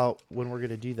talk about when we're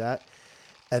gonna do that.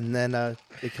 And then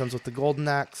it comes with the golden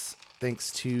axe,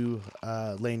 thanks to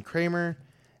Lane Kramer,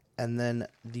 and then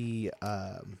the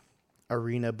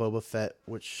Arena Boba Fett,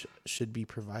 which should be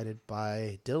provided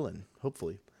by Dylan,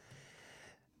 hopefully.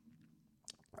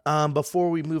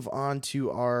 Before we move on to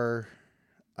our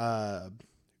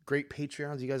great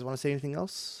Patreons, you guys want to say anything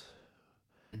else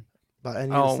about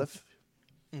any of the stuff?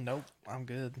 Nope, I'm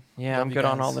good. Yeah, Love I'm you good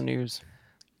on all guys. the news.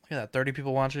 Look at that, 30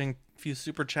 people watching. Few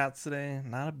super chats today.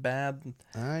 Not a bad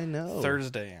I know.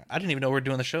 Thursday. I didn't even know we were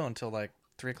doing the show until like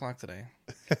 3 o'clock today.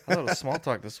 I thought it was small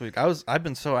talk this week. I've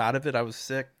been so out of it. I was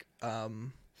sick.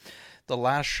 The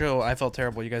last show I felt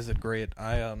terrible. You guys did great.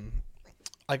 I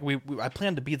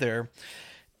planned to be there,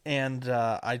 and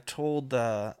I told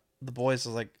the boys, I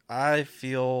was like, I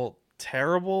feel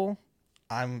terrible.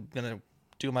 I'm gonna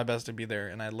do my best to be there.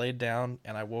 And I laid down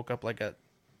and I woke up like at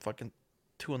fucking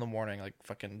 2 a.m, like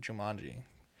fucking Jumanji.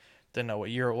 Didn't know what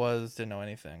year it was. Didn't know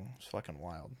anything. It was fucking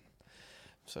wild.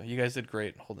 So you guys did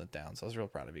great holding it down. So I was real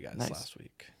proud of you guys Nice. last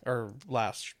week. Or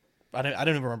last... I don't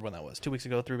even remember when that was. 2 weeks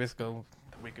ago, 3 weeks ago,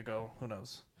 a week ago. Who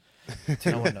knows?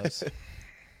 No one knows.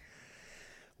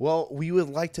 Well, we would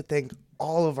like to thank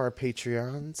all of our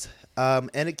Patreons.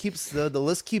 And it keeps the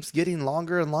list keeps getting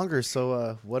longer and longer.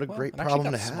 So what a great It actually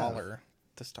problem got to have. smaller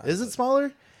this time. Is it but-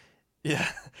 smaller? Yeah.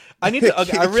 I need to.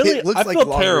 Okay, I really. It looks I like feel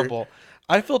longer. terrible.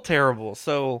 I feel terrible.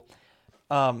 So,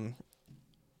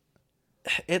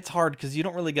 it's hard because you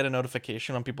don't really get a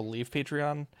notification when people leave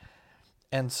Patreon,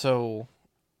 and so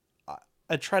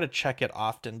I try to check it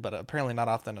often, but apparently not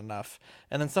often enough.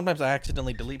 And then sometimes I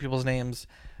accidentally delete people's names.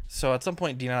 So at some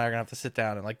point, Dean and I are gonna have to sit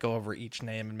down and like go over each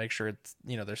name and make sure it's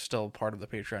they're still part of the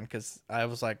Patreon. Because I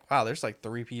was like, wow, there's like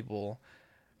 3 people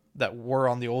that were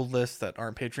on the old list that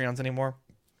aren't Patreons anymore.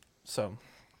 So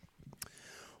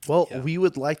Well, Yeah. we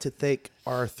would like to thank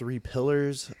our 3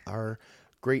 pillars, our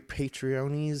great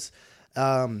Patreonies.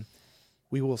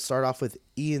 We will start off with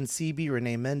Ian Seaby,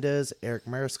 Renee Mendez, Eric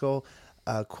Mariscal,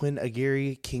 Quinn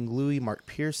Aguirre, King Louie, Mark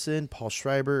Pearson, Paul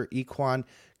Schreiber, Equan,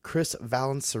 Chris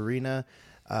Valencerina,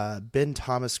 Ben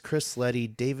Thomas, Chris Letty,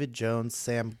 David Jones,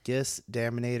 Sam Giss,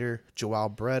 Daminator, Joao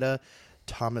Bretta,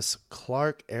 Thomas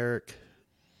Clark, Eric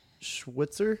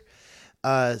Schwitzer,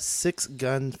 Six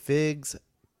Gun Figs,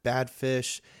 Bad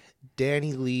Fish,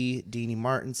 Danny Lee, Deanie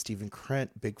Martin, Stephen Krent,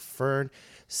 Big Fern,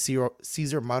 Caesar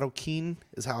Marroquin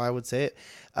is how I would say it,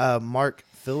 Mark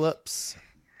Phillips,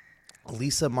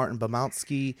 Lisa Martin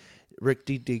Bomowski, Rick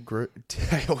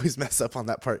I always mess up on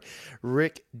that part.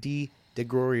 Rick D.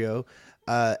 DeGrorio,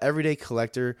 Everyday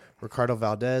Collector, Ricardo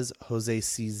Valdez, Jose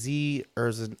CZ,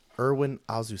 Erwin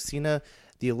Azucena,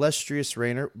 the illustrious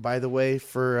Rainer. By the way,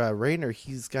 for Rainer,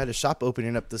 he's got a shop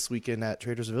opening up this weekend at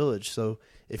Traders Village. So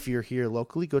if you're here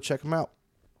locally, go check him out.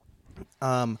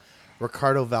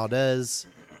 Ricardo Valdez,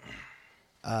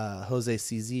 Jose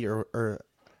CZ, or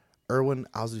Erwin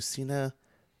Azucena.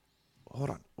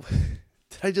 Hold on.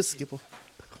 Did I just skip?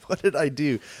 What did I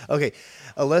do? Okay.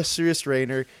 Illustrious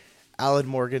Rainer, Alan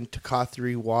Morgan,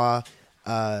 Takathri Wah,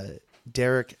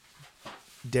 Derek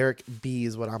B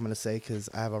is what I'm going to say because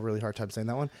I have a really hard time saying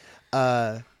that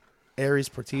one. Aries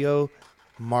Portillo,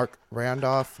 Mark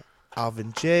Randolph,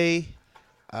 Alvin J,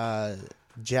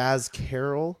 Jazz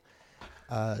Carroll,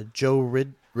 Joe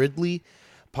Ridley,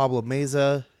 Pablo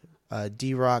Meza,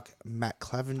 D-Rock, Matt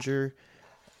Clevenger,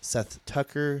 Seth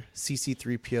Tucker,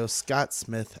 CC3PO, Scott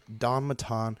Smith, Don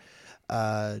Maton,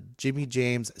 Jimmy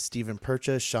James, Stephen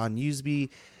Percha, Sean Usby,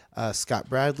 Scott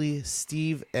Bradley,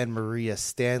 Steve and Maria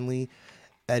Stanley,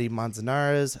 Eddie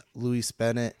Manzanares, Luis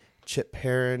Bennett, Chip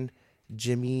Perrin,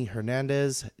 Jimmy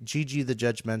Hernandez, Gigi the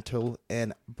Judgmental,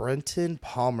 and Brenton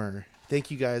Palmer.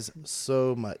 Thank you guys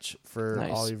so much for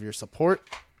Nice. all of your support.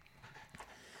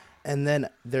 And then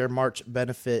their March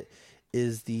benefit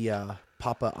is the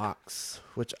Papa Ox,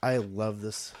 which I love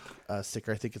this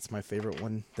sticker. I think it's my favorite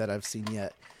one that I've seen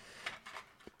yet.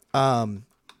 And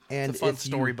it's a fun if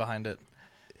story behind it.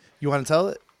 You want to tell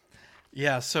it?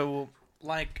 Yeah, so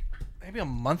like maybe a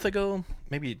month ago,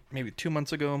 maybe 2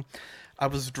 months ago, I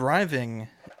was driving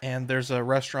and there's a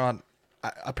restaurant.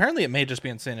 Apparently, it may just be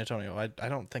in San Antonio. I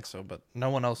don't think so, but no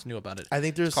one else knew about it. I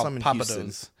think there's It's called some in Papa Houston.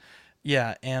 Do's.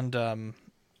 Yeah, and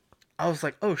I was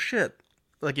like, oh shit!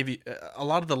 Like if you, a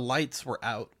lot of the lights were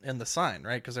out in the sign,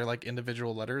 right? Because they're like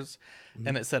individual letters,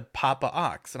 and it said Papa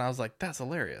Ox, and I was like, that's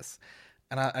hilarious.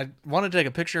 And I wanted to take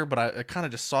a picture, but I kind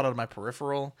of just saw it on my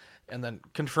peripheral and then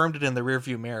confirmed it in the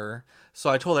rearview mirror. So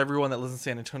I told everyone that lives in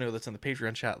San Antonio that's in the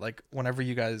Patreon chat, like, whenever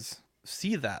you guys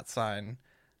see that sign,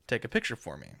 take a picture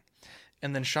for me.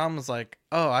 And then Sean was like,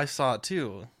 oh, I saw it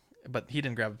too. But he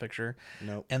didn't grab a picture.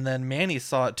 Nope. And then Manny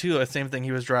saw it too. Same thing.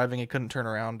 He was driving. He couldn't turn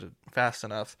around fast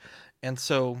enough. And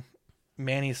so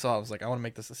Manny saw it, was like, I want to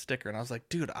make this a sticker. And I was like,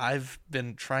 dude, I've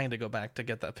been trying to go back to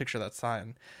get that picture of that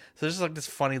sign. So there's just like this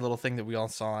funny little thing that we all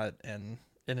saw it, and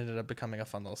it ended up becoming a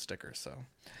fun little sticker. So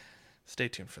stay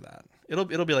tuned for that. It'll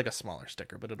be like a smaller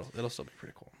sticker, but it'll still be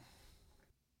pretty cool.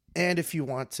 And if you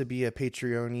want to be a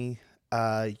Patreon,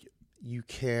 you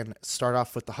can start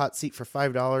off with the hot seat for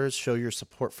 $5, show your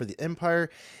support for the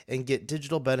Empire, and get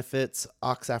digital benefits,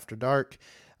 Ox After Dark,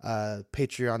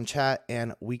 Patreon chat,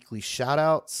 and weekly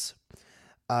shoutouts.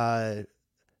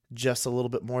 Just a little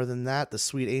bit more than that, the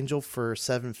Sweet Angel for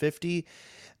 $7.50.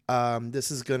 This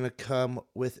is going to come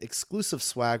with exclusive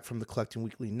swag from the Collecting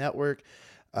Weekly Network.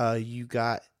 For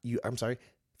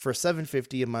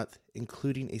 $7.50 a month,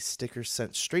 including a sticker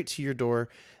sent straight to your door,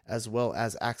 as well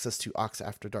as access to Ox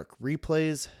After Dark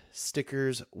replays.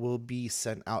 Stickers will be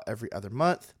sent out every other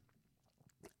month.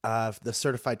 The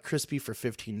Certified Crispy for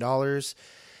 $15.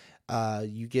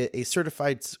 You get a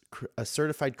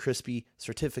certified crispy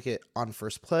certificate on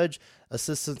first pledge,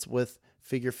 assistance with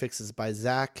Figure Fixes by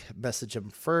Zach. Message him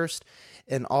first.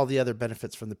 And all the other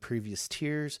benefits from the previous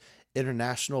tiers.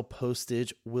 International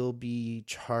postage will be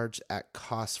charged at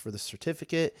cost for the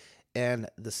certificate, and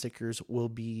the stickers will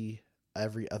be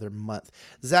every other month.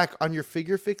 Zach, on your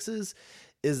Figure Fixes,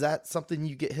 is that something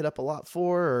you get hit up a lot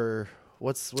for, or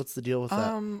what's the deal with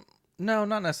that? No,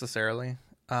 not necessarily.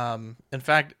 In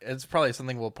fact, it's probably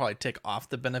something we'll probably take off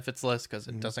the benefits list because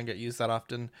it doesn't get used that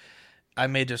often. I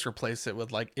may just replace it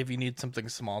with, like, if you need something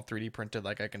small 3D printed,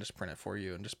 like I can just print it for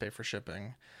you and just pay for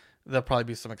shipping. There'll probably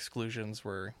be some exclusions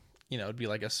where, it'd be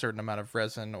like a certain amount of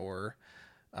resin or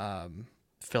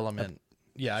filament.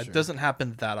 Yeah, Sure. It doesn't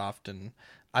happen that often.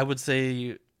 I would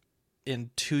say in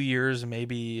 2 years,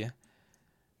 maybe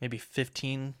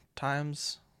 15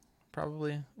 times,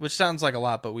 probably, which sounds like a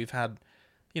lot, but we've had,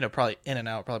 probably in and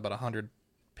out, probably about 100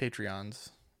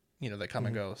 Patreons, that come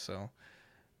and go. So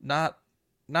not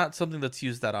something that's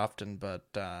used that often, but,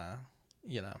 Then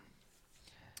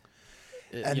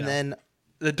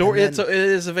the door, and then- it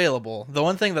is available. The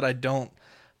one thing that I don't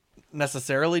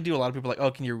necessarily do, a lot of people are like,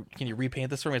 oh, can you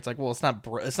repaint this for me? It's like, well, it's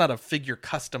not a figure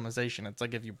customization. It's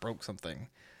like if you broke something,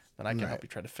 then I can help you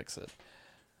try to fix it.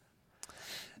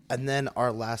 And then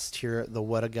our last tier, the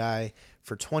What a Guy,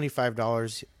 for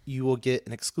 $25, you will get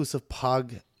an exclusive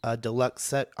Pog deluxe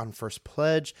set on first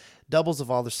pledge, doubles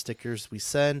of all the stickers we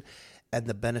send, and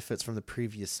the benefits from the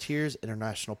previous tiers.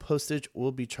 International postage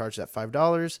will be charged at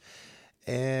 $5,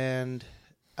 and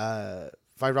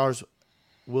 $5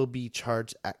 will be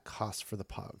charged at cost for the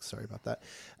Pog. Sorry about that.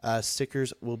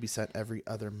 Stickers will be sent every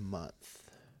other month.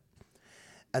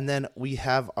 And then we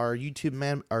have our YouTube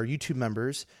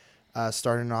members.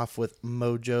 Starting off with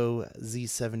Mojo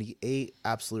Z78,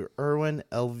 Absolute Irwin,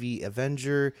 LV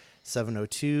Avenger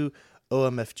 702,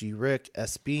 OMFG Rick,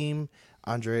 S Beam,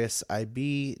 Andreas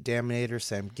IB, Daminator,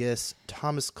 Sam Giss,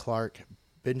 Thomas Clark,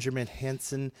 Benjamin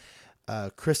Hansen,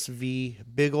 Chris V,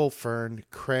 Big Ol' Fern,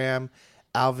 Cram,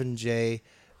 Alvin J,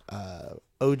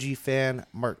 OG Fan,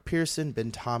 Mark Pearson,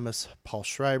 Ben Thomas, Paul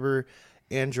Schreiber,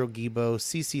 Andrew Gibo,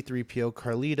 CC3PO,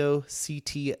 Carlito,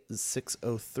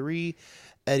 CT603,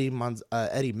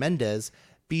 Eddie Mendez,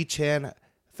 B-Chan,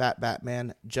 Fat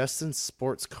Batman, Justin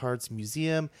Sports Cards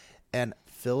Museum, and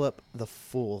Philip the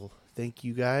Fool. Thank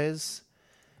you guys.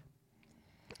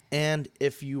 And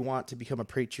if you want to become a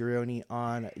Patreon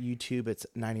on YouTube, it's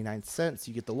 99 cents.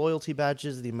 You get the loyalty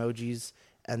badges, the emojis,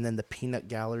 and then the peanut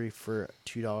gallery for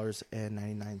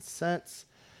 $2.99.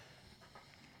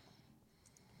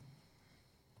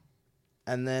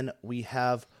 And then we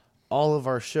have all of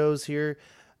our shows here.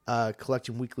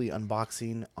 Collecting Weekly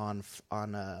Unboxing on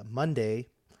Monday,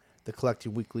 the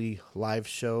Collecting Weekly live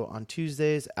show on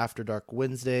Tuesdays, After Dark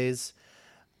Wednesdays.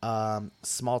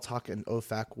 Small Talk and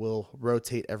OFAC will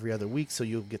rotate every other week, so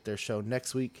you'll get their show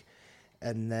next week.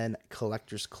 And then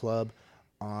Collectors Club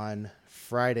on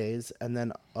Fridays. And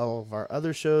then all of our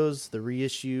other shows, the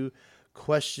reissue,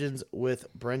 Questions with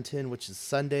Brenton, which is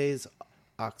Sundays,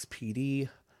 Ox PD,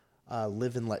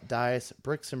 Live and Let Dice,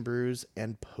 Bricks and Brews,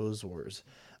 and Pose Wars.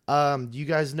 Do you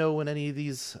guys know when any of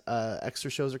these extra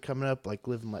shows are coming up, like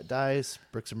Live and Let Dice,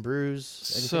 Bricks and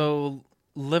Brews? Anything? So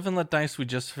Live and Let Dice, we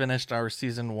just finished our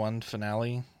season 1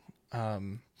 finale.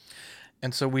 And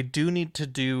so we do need to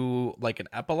do like an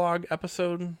epilogue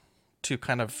episode to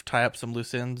kind of tie up some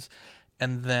loose ends.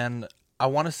 And then I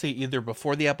want to say either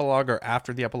before the epilogue or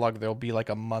after the epilogue, there'll be like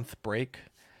a month break.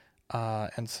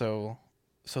 And so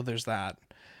there's that.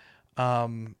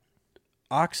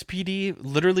 Ox PD,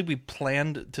 literally we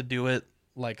planned to do it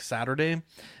like Saturday,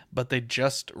 but they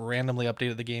just randomly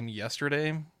updated the game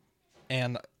yesterday.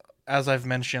 And as I've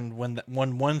mentioned, when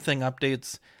one thing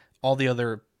updates, all the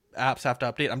other apps have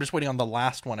to update. I'm just waiting on the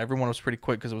last one. Everyone was pretty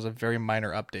quick because it was a very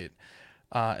minor update.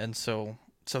 And so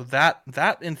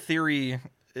that in theory,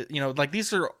 like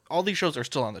all these shows are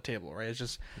still on the table, right? It's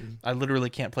just, I literally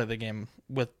can't play the game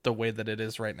with the way that it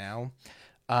is right now.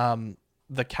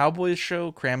 The Cowboys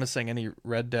show, Cram is saying any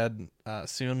Red Dead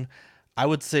soon. I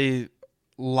would say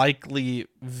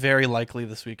very likely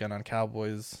this weekend on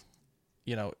Cowboys.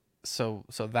 So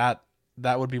that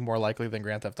would be more likely than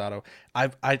Grand Theft Auto.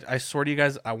 I swear to you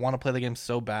guys, I want to play the game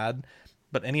so bad,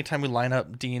 but anytime we line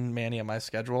up Dean, Manny, on my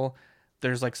schedule,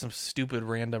 there's like some stupid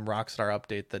random Rockstar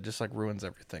update that just like ruins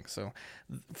everything. So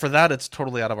for that, it's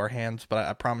totally out of our hands. But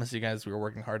I promise you guys, we were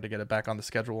working hard to get it back on the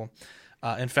schedule.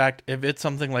 In fact, if it's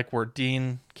something like where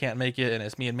Dean can't make it and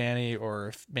it's me and Manny, or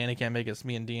if Manny can't make it, it's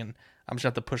me and Dean, I'm just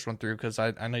have to push one through because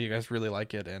I know you guys really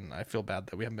like it, and I feel bad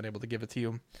that we haven't been able to give it to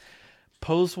you.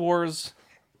 Pose Wars,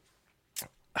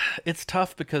 it's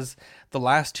tough because the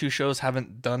last 2 shows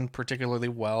haven't done particularly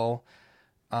well.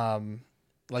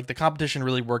 like the competition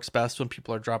really works best when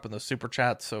people are dropping those super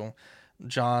chats. So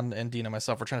John and Dean and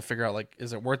myself are trying to figure out, like,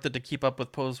 is it worth it to keep up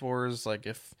with Pose Wars? Like,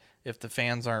 if the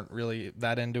fans aren't really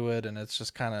that into it, and it's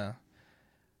just kind of,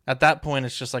 at that point,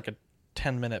 it's just like a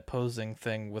 10-minute posing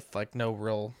thing with like no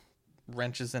real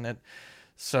wrenches in it.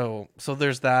 So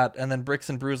there's that. And then Bricks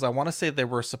and Brews, I want to say they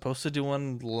were supposed to do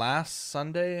one last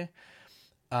Sunday,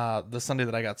 the Sunday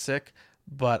that I got sick,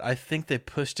 but I think they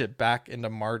pushed it back into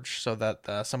March so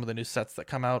that some of the new sets that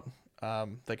come out,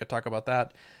 they could talk about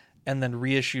that. And then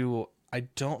Reissue, I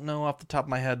don't know off the top of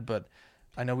my head, but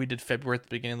I know we did February at the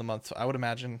beginning of the month, so I would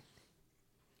imagine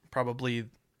probably,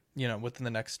 within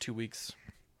the next 2 weeks.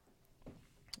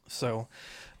 So,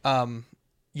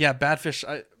 yeah,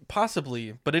 Badfish,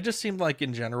 possibly, but it just seemed like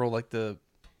in general, like the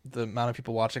amount of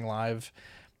people watching live,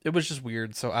 it was just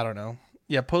weird. So I don't know.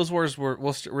 Yeah, Pose Wars,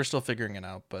 we're still figuring it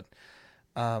out, but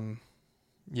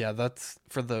yeah, that's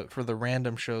for the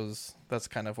random shows. That's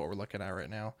kind of what we're looking at right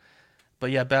now.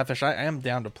 But yeah, Badfish, I am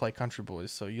down to play Country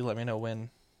Boys, so you let me know when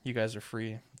you guys are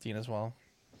free, Dean, as well.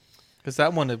 Because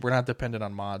that one, we're not dependent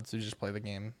on mods. We just play the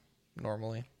game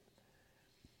normally.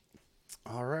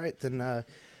 All right, then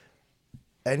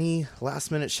any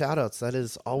last-minute shout-outs? That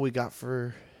is all we got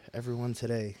for everyone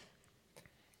today.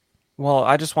 Well,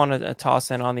 I just wanted to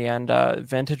toss in on the end,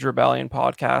 Vintage Rebellion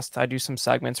podcast. I do some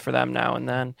segments for them now and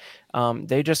then.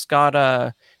 They just got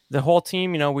the whole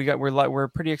team. We're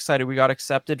pretty excited. We got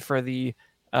accepted for the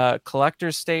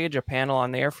collector's stage, a panel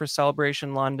on there for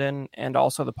Celebration London, and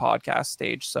also the podcast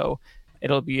stage. So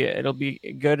it'll be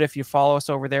good if you follow us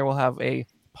over there. We'll have a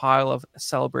pile of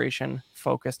Celebration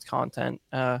focused content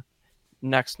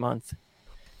next month.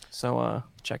 So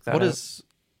check that out.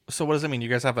 So what does that mean? You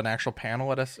guys have an actual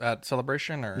panel at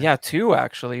Celebration, or? Yeah, two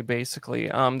actually, basically.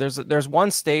 There's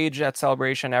one stage at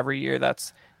Celebration every year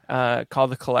that's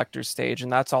called the Collector's Stage,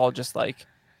 and that's all just like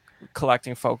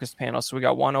collecting focused panels. So we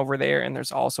got one over there, and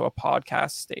there's also a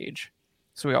podcast stage.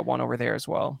 So we got one over there as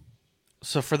well.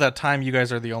 So for that time, you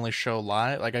guys are the only show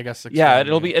live. Like, I guess. Yeah,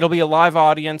 it'll be a live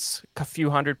audience, a few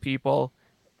hundred people.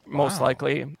 Most Wow.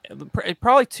 likely,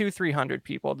 probably 200-300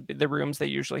 people, the rooms they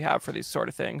usually have for these sort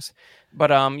of things. But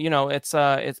it's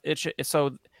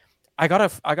so I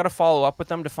gotta follow up with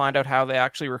them to find out how they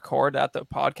actually record at the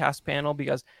podcast panel,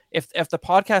 because if the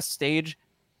podcast stage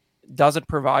doesn't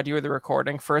provide you with the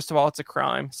recording, first of all, it's a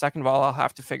crime. Second of all, I'll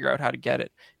have to figure out how to get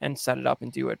it and set it up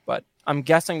and do it. But I'm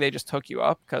guessing they just hook you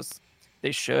up because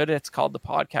they should. It's called the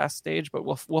podcast stage, but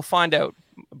we'll find out.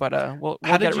 But we'll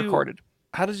get it recorded.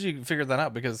 How did you figure that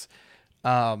out? Because,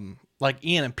 like,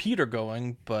 Ian and Pete are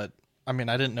going, but I mean,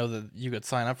 I didn't know that you could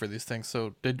sign up for these things.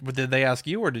 So did they ask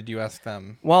you, or did you ask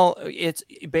them? Well, it's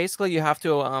basically you have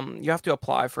to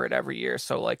apply for it every year.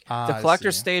 So like the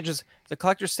collector's stage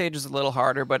is a little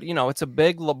harder, but it's a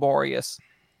big laborious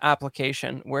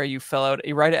application where you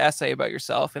write an essay about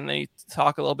yourself, and then you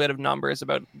talk a little bit of numbers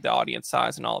about the audience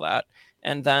size and all that,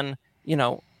 and then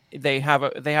they have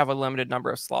a limited number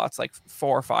of slots, like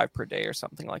 4 or 5 per day or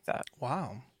something like that.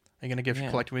 Wow. Are you going to give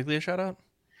Collecting Weekly a shout out?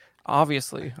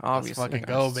 Obviously. Let's fucking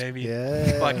go, baby.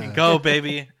 Yeah. Fucking go,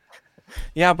 baby.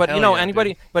 Yeah, but Hell yeah,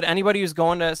 anybody who's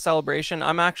going to Celebration,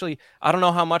 I don't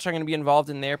know how much I'm going to be involved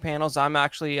in their panels. I'm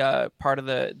actually part of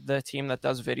the team that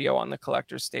does video on the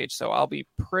collector's stage, so I'll be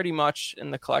pretty much in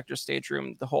the collector's stage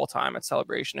room the whole time at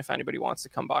Celebration if anybody wants to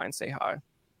come by and say hi.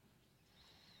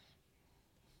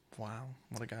 Wow,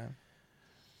 what a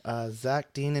guy.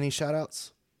 Zach, Dean, any shout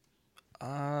outs?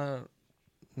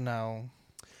 No.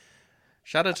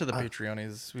 Shout out to the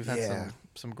Patreonies. We've had yeah.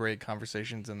 some great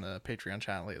conversations in the Patreon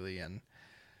chat lately, and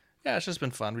yeah, it's just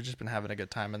been fun. We've just been having a good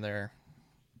time in there.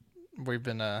 We've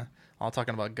been all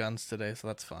talking about guns today, so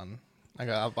that's fun.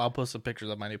 I'll post some pictures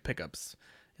of my new pickups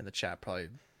in the chat probably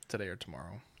today or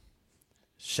tomorrow.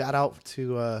 Shout out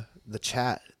to the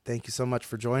chat. Thank you so much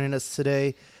for joining us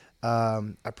today.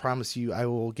 I promise you I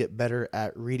will get better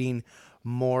at reading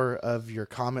more of your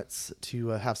comments to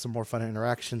have some more fun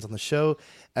interactions on the show.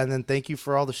 And then thank you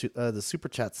for all the super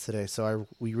chats today. So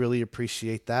we really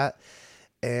appreciate that.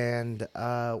 And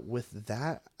with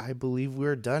that, I believe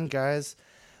we're done, guys.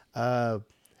 Have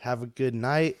a good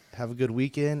night. Have a good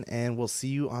weekend. And we'll see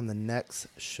you on the next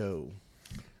show.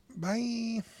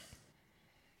 Bye.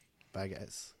 Bye,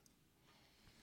 guys.